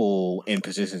in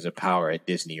positions of power at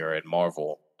Disney or at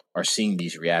Marvel are seeing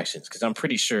these reactions, because I'm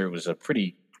pretty sure it was a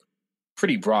pretty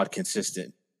broad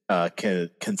consistent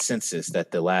consensus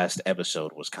that the last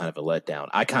episode was kind of a letdown.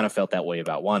 I kind of felt that way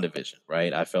about WandaVision,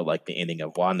 right? I felt like the ending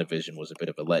of WandaVision was a bit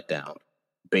of a letdown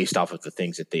based off of the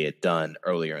things that they had done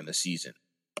earlier in the season.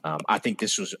 I think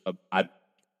this was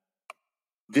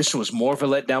this was more of a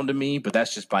letdown to me, but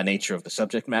that's just by nature of the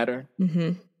subject matter.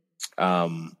 Mm-hmm.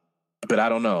 But I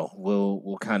don't know.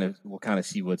 We'll kind of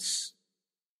see what's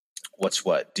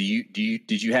what. Did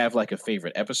you have like a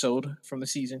favorite episode from the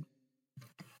season?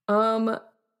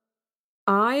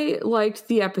 I liked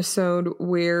the episode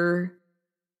where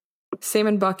Sam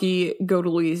and Bucky go to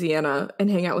Louisiana and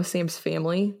hang out with Sam's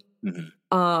family.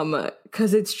 Mm-hmm.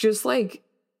 Because it's just like,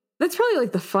 that's probably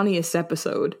like the funniest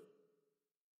episode.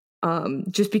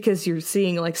 Just because you're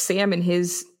seeing like Sam in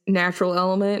his natural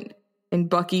element and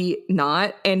Bucky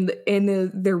not, and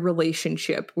their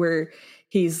relationship where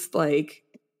he's like,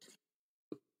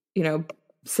 you know,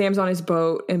 Sam's on his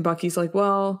boat and Bucky's like,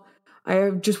 well,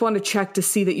 I just want to check to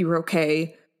see that you were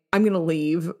okay. I'm going to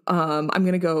leave. I'm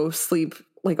going to go sleep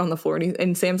like on the floor.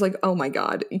 And Sam's like, oh my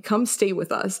God, come stay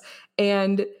with us.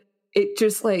 And it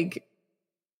just like,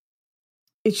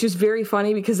 it's just very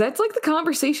funny because that's like the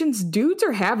conversations dudes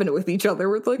are having with each other.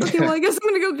 Where it's like, okay, well, I guess I'm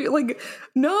going to go like,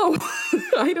 no,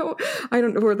 I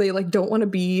don't know, where they like don't want to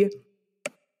be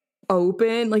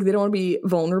open, like they don't want to be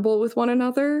vulnerable with one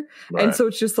another. Right. And so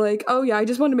it's just like, oh yeah, I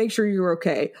just wanted to make sure you were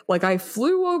okay. Like I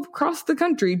flew across the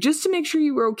country just to make sure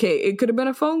you were okay. It could have been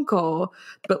a phone call,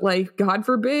 but like, God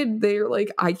forbid, they're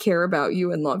like, I care about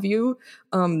you and love you.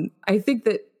 I think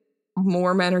that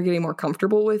more men are getting more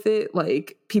comfortable with it.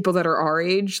 Like people that are our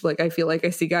age, like I feel like I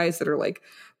see guys that are like,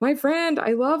 my friend,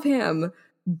 I love him.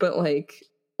 But like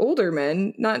older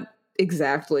men, not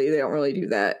exactly, they don't really do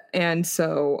that. And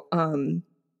so,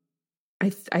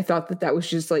 I thought that was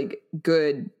just like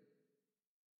good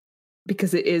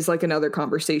because it is like another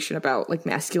conversation about like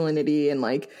masculinity and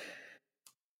like,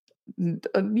 you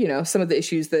know, some of the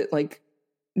issues that like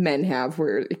men have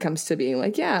where it comes to being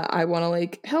like, yeah, I want to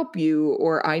like help you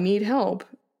or I need help.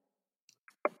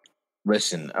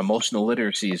 Listen, emotional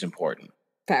literacy is important.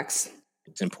 Facts.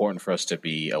 It's important for us to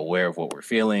be aware of what we're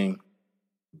feeling.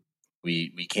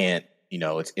 We can't, you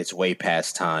know, it's way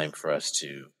past time for us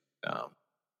to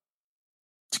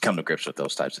come to grips with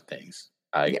those types of things.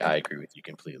 I agree with you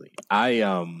completely. I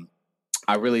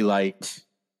really liked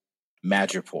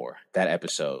Madripoor, that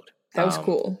episode. That was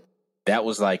cool. That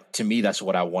was like, to me, that's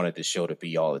what I wanted the show to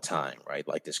be all the time, right?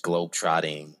 Like this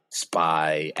globe-trotting,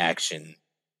 spy, action,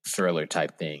 thriller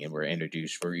type thing. And we're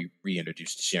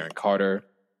reintroduced to Sharon Carter,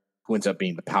 who ends up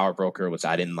being the power broker, which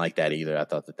I didn't like that either. I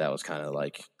thought that was kind of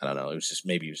like, I don't know,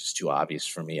 maybe it was just too obvious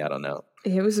for me. I don't know.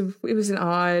 It was an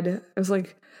odd, it was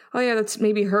like, oh yeah, that's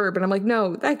maybe her. But I'm like,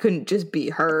 no, that couldn't just be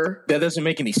her. That doesn't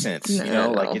make any sense. No, you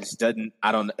know, like it doesn't,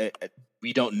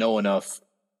 we don't know enough.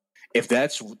 If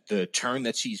that's the turn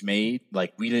that she's made,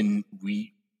 like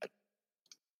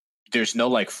there's no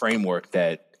like framework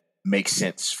that makes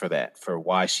sense for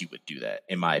why she would do that,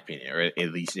 in my opinion, or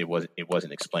at least it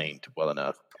wasn't explained well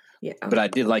enough. Yeah. But I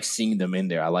did like seeing them in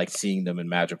there. I liked seeing them in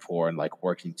Madripoor and like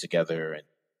working together.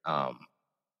 And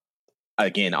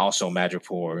again, also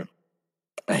Madripoor,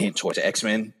 a hint towards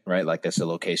X-Men, right? Like that's a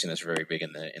location that's very big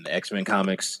in the X-Men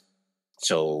comics.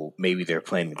 So maybe they're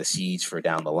planting the seeds for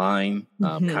down the line,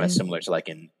 kind of similar to like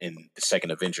in the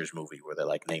second Avengers movie where they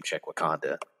like name check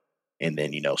Wakanda. And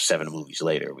then, 7 movies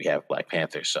later, we have Black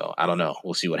Panther. So I don't know.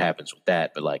 We'll see what happens with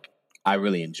that. But like, I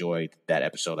really enjoyed that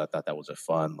episode. I thought that was a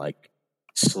fun, like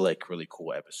slick, really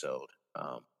cool episode.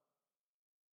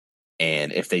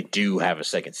 And if they do have a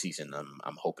second season,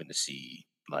 I'm hoping to see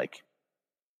like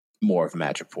more of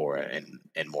Madripoor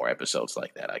and more episodes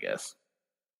like that, I guess.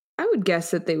 I would guess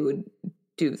that they would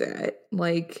do that.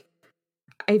 Like,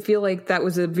 I feel like that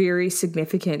was a very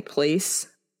significant place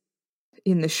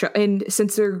in the show. And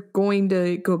since they're going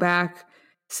to go back,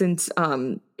 since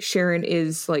Sharon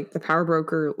is like the power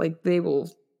broker, like they will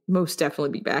most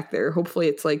definitely be back there. Hopefully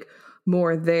it's like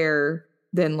more there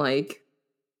than like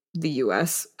the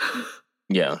US.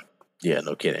 Yeah,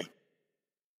 no kidding.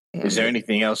 And is there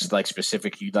anything else like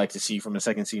specific you'd like to see from the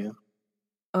second season?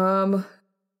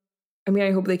 I mean,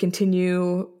 I hope they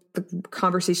continue the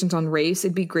conversations on race.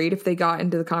 It'd be great if they got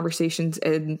into the conversations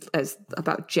as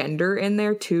about gender in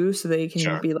there too, so they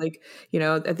can be like,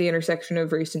 at the intersection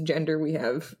of race and gender, we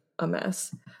have a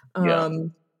mess.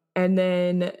 And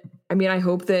then, I mean, I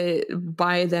hope that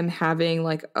by them having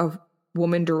like a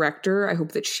woman director, I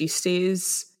hope that she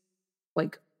stays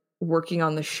like working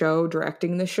on the show,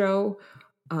 directing the show.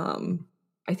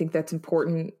 I think that's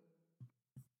important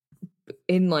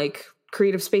in like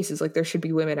creative spaces. Like there should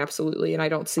be women, absolutely. And I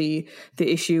don't see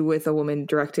the issue with a woman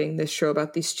directing this show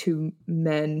about these 2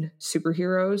 men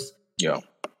superheroes. Yeah.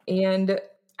 And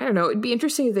I don't know, it'd be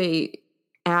interesting if they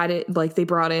added, like they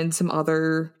brought in some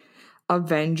other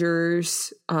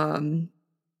Avengers,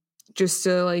 just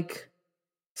to like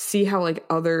see how like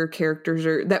other characters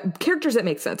that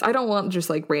make sense. I don't want just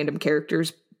like random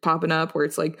characters popping up where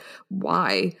it's like,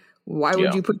 why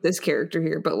would you put this character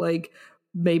here? But like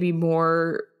maybe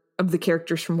more of the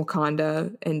characters from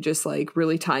Wakanda and just like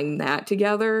really tying that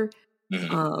together.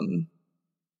 Mm-hmm.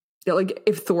 Like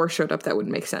if Thor showed up, that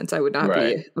wouldn't make sense. I would not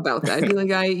be about that. I'd be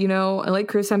like, I like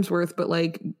Chris Hemsworth, but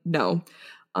like, no.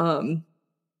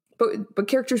 But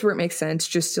characters where it makes sense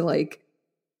just to like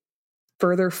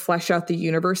further flesh out the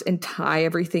universe and tie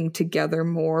everything together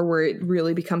more, where it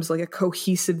really becomes like a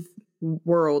cohesive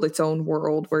world, its own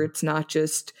world, where it's not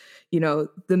just, the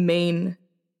main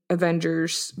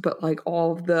Avengers, but like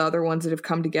all of the other ones that have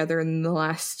come together in the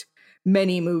last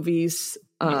many movies.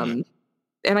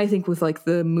 And I think with like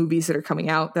the movies that are coming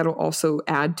out, that'll also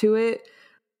add to it.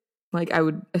 Like I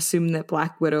would assume that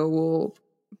Black Widow will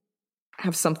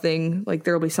have something, like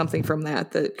there'll be something from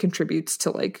that contributes to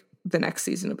like the next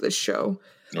season of this show.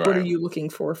 Right. What are you looking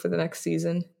for the next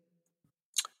season?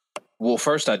 Well,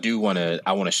 first I want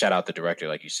to shout out the director,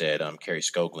 like you said, Kerry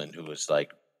Skoglund, who was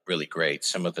like really great.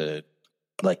 Some of the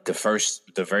like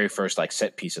the very first like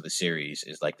set piece of the series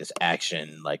is like this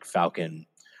action, like Falcon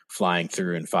flying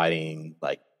through and fighting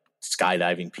like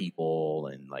skydiving people,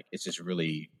 and like it's just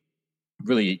really,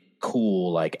 really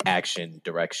cool like action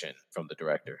direction from the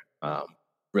director.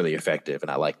 Really effective,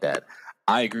 and I like that.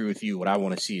 I agree with you. What I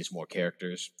want to see is more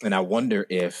characters, and I wonder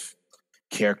if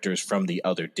characters from the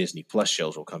other Disney Plus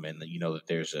shows will come in. That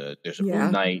there's a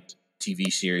Moon Knight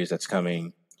TV series that's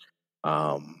coming,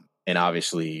 and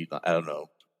obviously I don't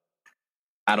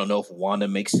know if Wanda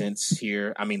makes sense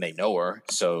here. I mean, they know her,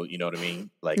 so you know what I mean?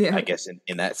 Like, I guess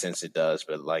in that sense it does,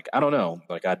 but like, I don't know.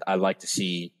 Like, I'd like to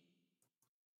see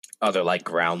other like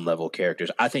ground level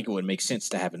characters. I think it would make sense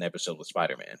to have an episode with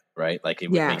Spider-Man, right? Like, it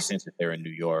would make sense if they're in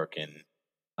New York, and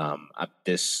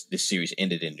this series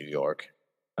ended in New York,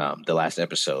 the last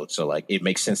episode. So like, it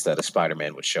makes sense that a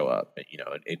Spider-Man would show up.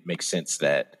 It makes sense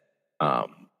that,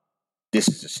 this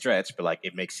is a stretch, but like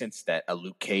it makes sense that a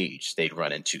Luke Cage they'd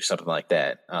run into something like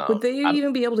that. Would they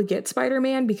even be able to get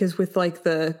Spider-Man? Because with like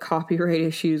the copyright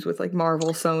issues with like Marvel,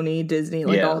 Sony, Disney,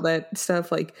 like all that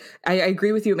stuff, like I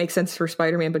agree with you. It makes sense for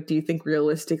Spider-Man, but do you think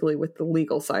realistically with the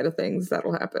legal side of things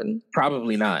that'll happen?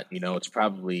 Probably not. It's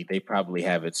they probably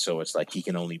have it so it's like he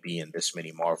can only be in this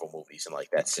many Marvel movies, and like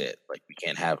that's it. Like we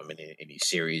can't have him in any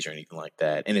series or anything like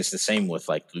that. And it's the same with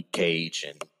like Luke Cage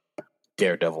and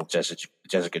Daredevil,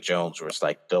 Jessica Jones, where it's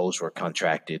like those were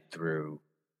contracted through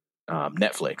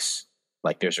Netflix.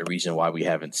 Like there's a reason why we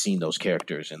haven't seen those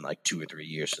characters in like 2 or 3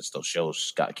 years since those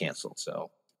shows got canceled.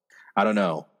 So I don't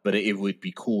know, but it would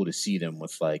be cool to see them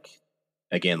with like,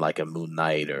 again, like a Moon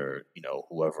Knight or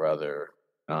whoever other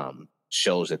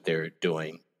shows that they're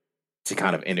doing to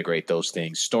kind of integrate those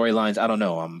things. Storylines, I don't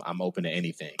know. I'm open to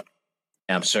anything.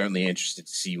 I'm certainly interested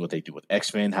to see what they do with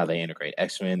X-Men, how they integrate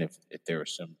X-Men. If there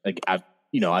was some, like, I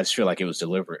just feel like it was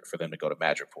deliberate for them to go to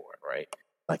Madripoor, right?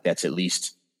 Like that's at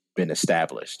least been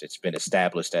established. It's been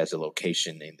established as a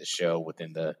location in the show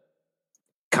within the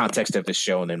context of the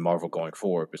show, and then Marvel going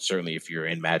forward. But certainly, if you're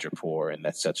in Madripoor and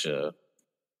that's such a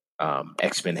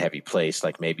X-Men heavy place,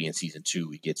 like maybe in season 2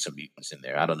 we get some mutants in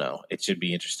there. I don't know. It should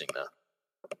be interesting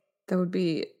though. That would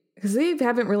be because they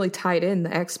haven't really tied in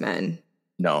the X-Men.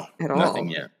 No, at all. Nothing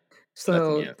yet.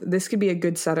 So this could be a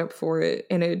good setup for it.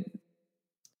 And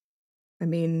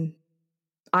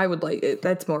I would like it.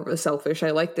 That's more of a selfish. I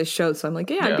like this show. So I'm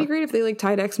like, it'd be great if they like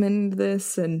tied X-Men into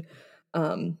this and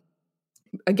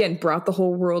again, brought the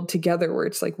whole world together where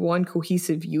it's like one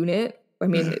cohesive unit. I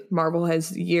mean, Marvel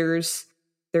has years.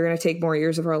 They're going to take more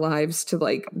years of our lives to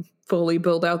like fully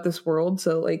build out this world.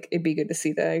 So like, it'd be good to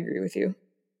see that. I agree with you.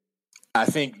 I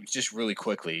think just really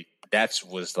quickly, that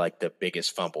was like the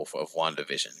biggest fumble of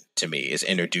WandaVision to me, is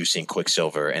introducing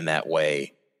Quicksilver in that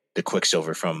way, the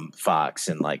Quicksilver from Fox,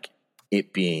 and like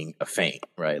it being a feint,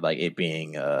 right? Like it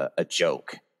being a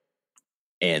joke.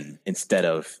 And instead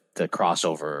of the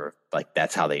crossover, like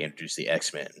that's how they introduced the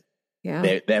X-Men.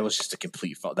 Yeah. That was just a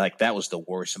complete, like that was the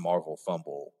worst Marvel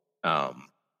fumble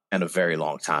in a very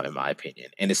long time, in my opinion.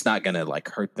 And it's not going to like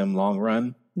hurt them long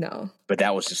run. No. But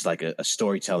that was just like a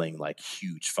storytelling, like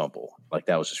huge fumble. Like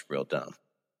that was just real dumb.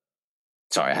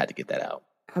 Sorry, I had to get that out.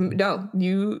 No,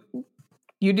 you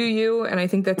do you. And I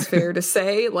think that's fair to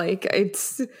say. Like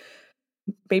it's,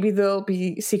 maybe they'll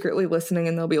be secretly listening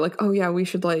and they'll be like, oh yeah, we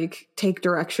should like take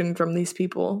direction from these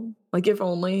people. Like if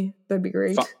only, that'd be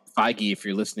great. Feige, if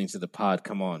you're listening to the pod,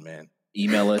 come on, man.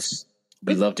 Email us.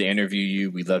 We'd love to interview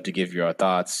you. We'd love to give you our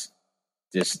thoughts.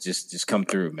 Just come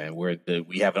through, man.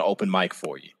 We have an open mic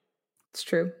for you. It's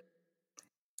true.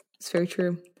 It's very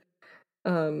true.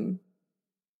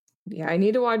 Yeah,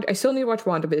 I still need to watch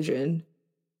WandaVision.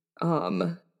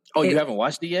 You haven't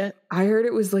watched it yet? I heard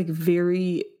it was like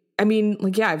very. I mean,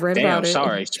 like, yeah, I've read about it.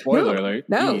 Sorry, spoiler alert.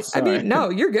 No, Jeez, I mean, no,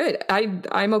 you're good.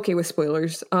 I'm okay with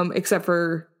spoilers. Except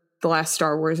for the last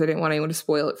Star Wars, I didn't want anyone to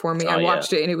spoil it for me. I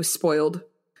watched it and it was spoiled.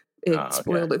 It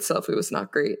spoiled itself. It was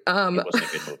not great. It wasn't a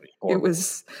good movie. Horrible.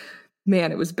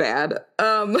 It was bad.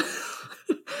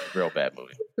 Real bad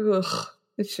movie. Ugh,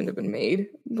 it shouldn't have been made.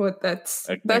 But that's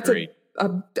a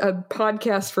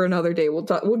podcast for another day.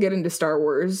 We'll get into Star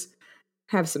Wars,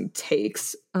 have some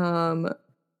takes.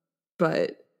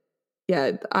 But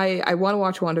yeah, I want to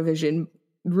watch WandaVision.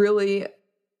 Really,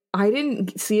 I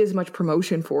didn't see as much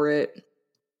promotion for it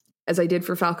as I did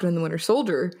for Falcon and the Winter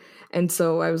Soldier. And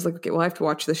so I was like, okay, well, I have to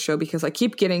watch this show because I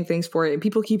keep getting things for it and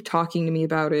people keep talking to me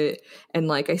about it. And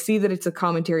like, I see that it's a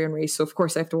commentary on race. So of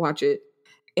course I have to watch it.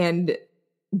 And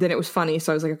then it was funny.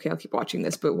 So I was like, okay, I'll keep watching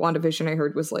this. But WandaVision I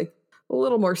heard was like a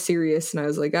little more serious. And I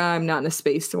was like, I'm not in a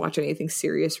space to watch anything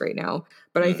serious right now.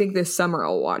 But I think this summer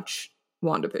I'll watch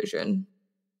WandaVision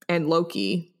and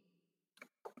Loki.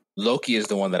 Loki is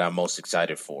the one that I'm most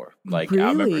excited for. Like, really?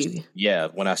 I remember,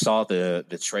 when I saw the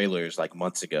trailers like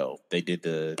months ago, they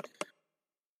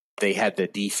had the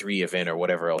D3 event or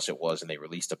whatever else it was, and they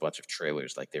released a bunch of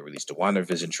trailers. Like, they released a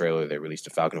WandaVision trailer, they released a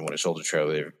Falcon and Winter Soldier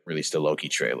trailer, they released a Loki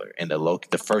trailer. And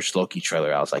the first Loki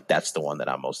trailer, I was like, that's the one that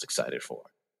I'm most excited for.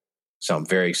 So I'm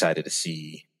very excited to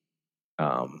see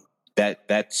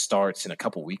that starts in a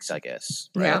couple weeks, I guess.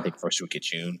 Right? Yeah. I think first week of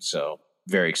June. So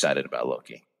very excited about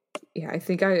Loki. Yeah, I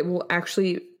think I will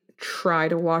actually try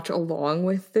to watch along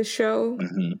with this show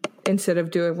instead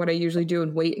of doing what I usually do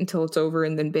and wait until it's over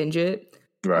and then binge it.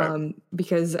 Right.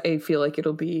 Because I feel like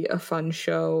it'll be a fun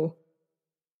show.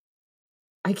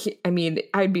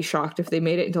 I'd be shocked if they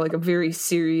made it into like a very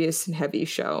serious and heavy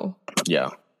show. Yeah.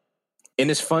 And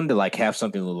it's fun to like have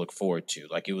something to look forward to.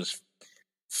 Like, it was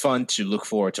fun to look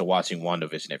forward to watching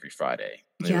WandaVision every Friday.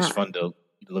 It was fun to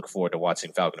look forward to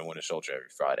watching Falcon and Winter Soldier every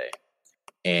Friday.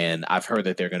 And I've heard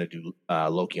that they're going to do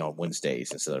Loki on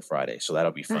Wednesdays instead of Friday. So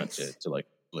that'll be fun to like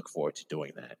look forward to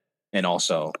doing that. And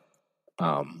also,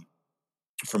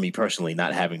 for me personally,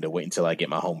 not having to wait until I get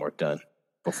my homework done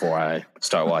before I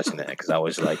start watching that. Because I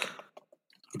was like,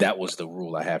 that was the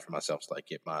rule I had for myself. Like,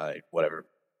 get my whatever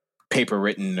paper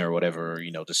written or whatever,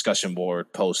 discussion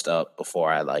board post up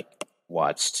before I like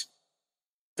watched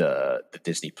the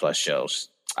Disney Plus shows.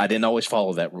 I didn't always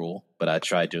follow that rule, but I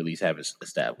tried to at least have it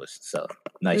established. So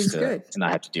nice to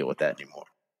not have to deal with that anymore.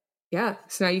 Yeah.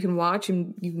 So now you can watch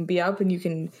and you can be up and you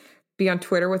can be on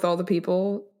Twitter with all the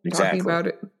people talking about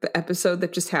the episode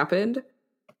that just happened.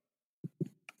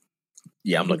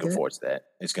 Yeah, I'm looking forward to that.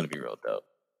 It's going to be real dope.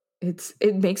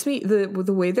 It makes me,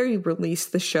 the way they release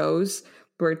the shows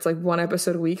where it's like one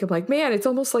episode a week, I'm like, man, it's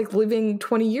almost like living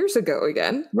 20 years ago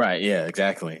again. Right. Yeah,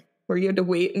 exactly. Where you had to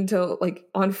wait until like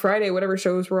on Friday, whatever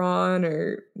shows were on,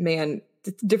 or man,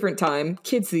 it's a different time.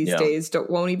 Kids these days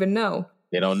won't even know.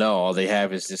 They don't know. All they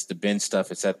have is just the binge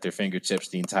stuff. It's at their fingertips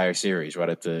the entire series right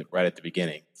at the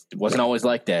beginning. It wasn't always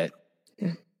like that.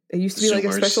 Yeah. It used to be like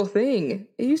a special thing.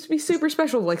 It used to be super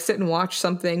special, like sit and watch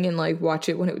something and like watch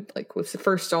it when it like was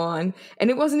first on. And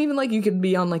it wasn't even like you could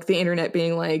be on like the internet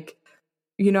being like,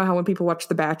 you know how when people watch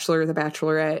The Bachelor or The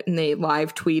Bachelorette and they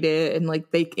live tweet it and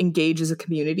like they engage as a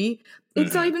community,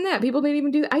 it's not even that. People didn't even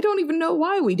do that. I don't even know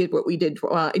why we did what we did.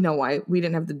 Well, why we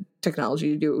didn't have the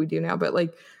technology to do what we do now, but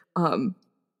like,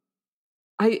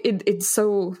 it's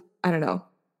so, I don't know.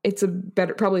 It's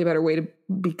probably a better way to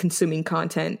be consuming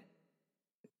content,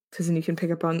 because then you can pick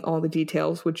up on all the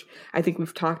details, which I think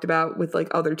we've talked about with like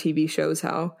other TV shows,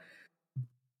 how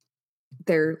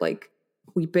they're like,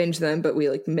 we binge them, but we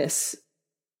like miss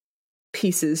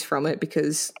pieces from it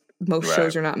because most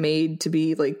shows are not made to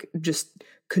be like just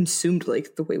consumed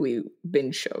like the way we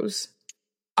binge shows.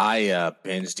 I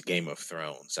binged Game of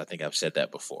Thrones. I think I've said that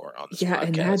before on this podcast.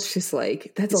 And that's just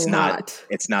like, that's a lot.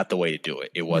 It's not the way to do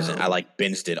it. It wasn't. No. I like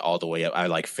binged it all the way up. I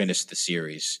like finished the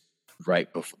series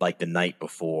right before, like the night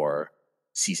before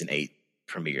season 8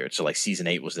 premiered. So like season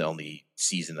 8 was the only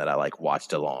season that I like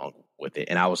watched along with it.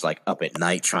 And I was like up at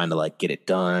night trying to like get it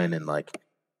done. And like,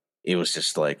 it was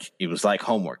just like, it was like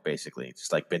homework basically,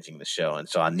 just like binging the show. And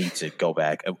so I need to go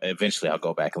back. Eventually I'll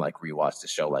go back and like rewatch the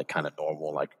show, like kind of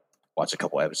normal, like watch a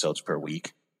couple episodes per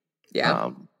week. Yeah.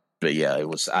 But yeah,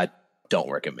 I don't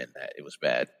recommend that. It was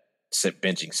bad.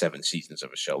 Binging 7 seasons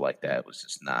of a show like that was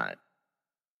just not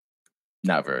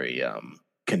very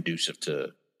conducive to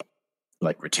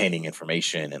like retaining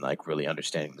information and like really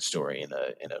understanding the story in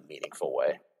a meaningful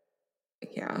way.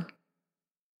 Yeah.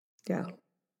 Yeah.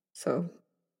 So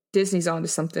Disney's onto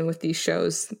something with these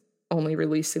shows, only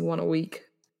releasing one a week.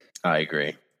 I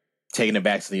agree. Taking it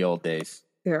back to the old days.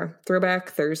 Yeah,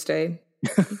 Throwback Thursday.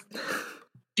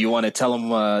 Do you want to tell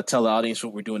the audience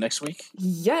what we're doing next week?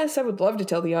 Yes, I would love to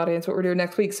tell the audience what we're doing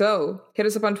next week. So hit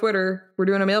us up on Twitter. We're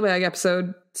doing a mailbag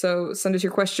episode. So send us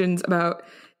your questions about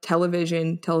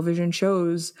television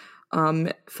shows,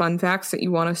 fun facts that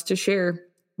you want us to share.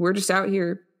 We're just out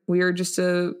here. We are just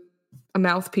a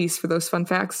mouthpiece for those fun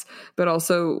facts, but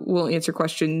also we'll answer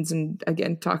questions and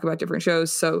again talk about different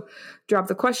shows. So drop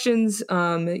the questions.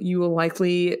 You will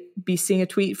likely be seeing a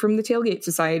tweet from the Tailgate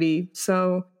Society.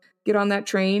 So get on that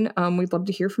train. We'd love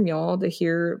to hear from y'all, to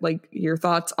hear like your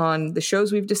thoughts on the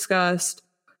shows we've discussed,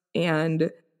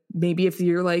 and maybe if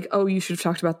you're like, oh, you should have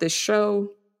talked about this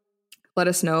show, let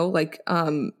us know. Like,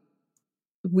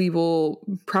 we will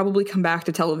probably come back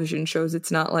to television shows.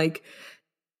 It's not like,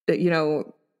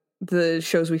 the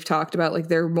shows we've talked about, like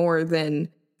they're more than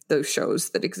those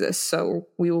shows that exist. So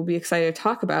we will be excited to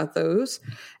talk about those.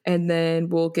 And then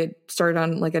we'll get started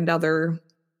on like another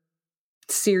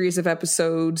series of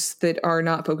episodes that are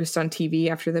not focused on TV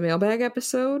after the mailbag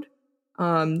episode.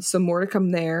 So more to come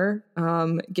there.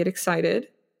 Get excited.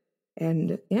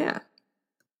 And yeah.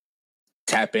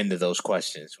 Tap into those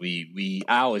questions. I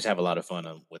always have a lot of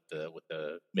fun with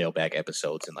the mailbag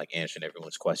episodes and like answering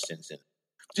everyone's questions and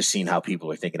just seeing how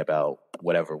people are thinking about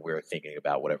whatever we're thinking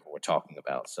about, whatever we're talking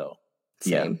about. So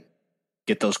Same. Yeah,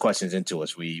 get those questions into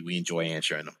us. We enjoy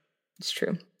answering them. It's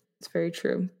true. It's very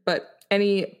true. But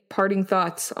any parting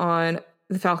thoughts on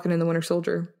the Falcon and the Winter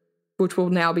Soldier, which will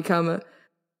now become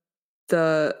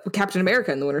the Captain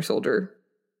America and the Winter Soldier?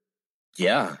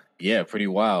 Yeah, pretty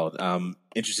wild.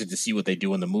 Interested to see what they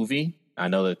do in the movie. I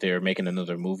know that they're making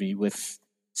another movie with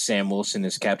Sam Wilson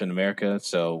as Captain America,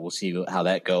 so we'll see how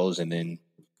that goes. And then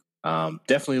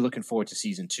definitely looking forward to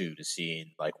season 2 to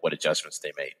seeing like what adjustments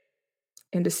they made.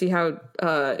 And to see how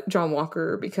John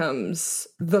Walker becomes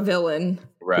the villain.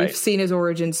 Right. We've seen his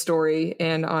origin story,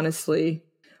 and honestly,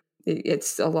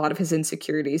 it's a lot of his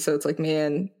insecurity. So it's like,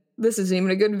 man, this isn't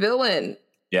even a good villain.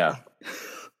 Yeah.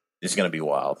 It's going to be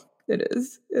wild. It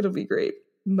is. It'll be great.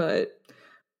 But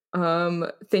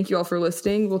thank you all for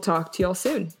listening. We'll talk to y'all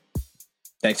soon.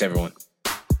 Thanks, everyone.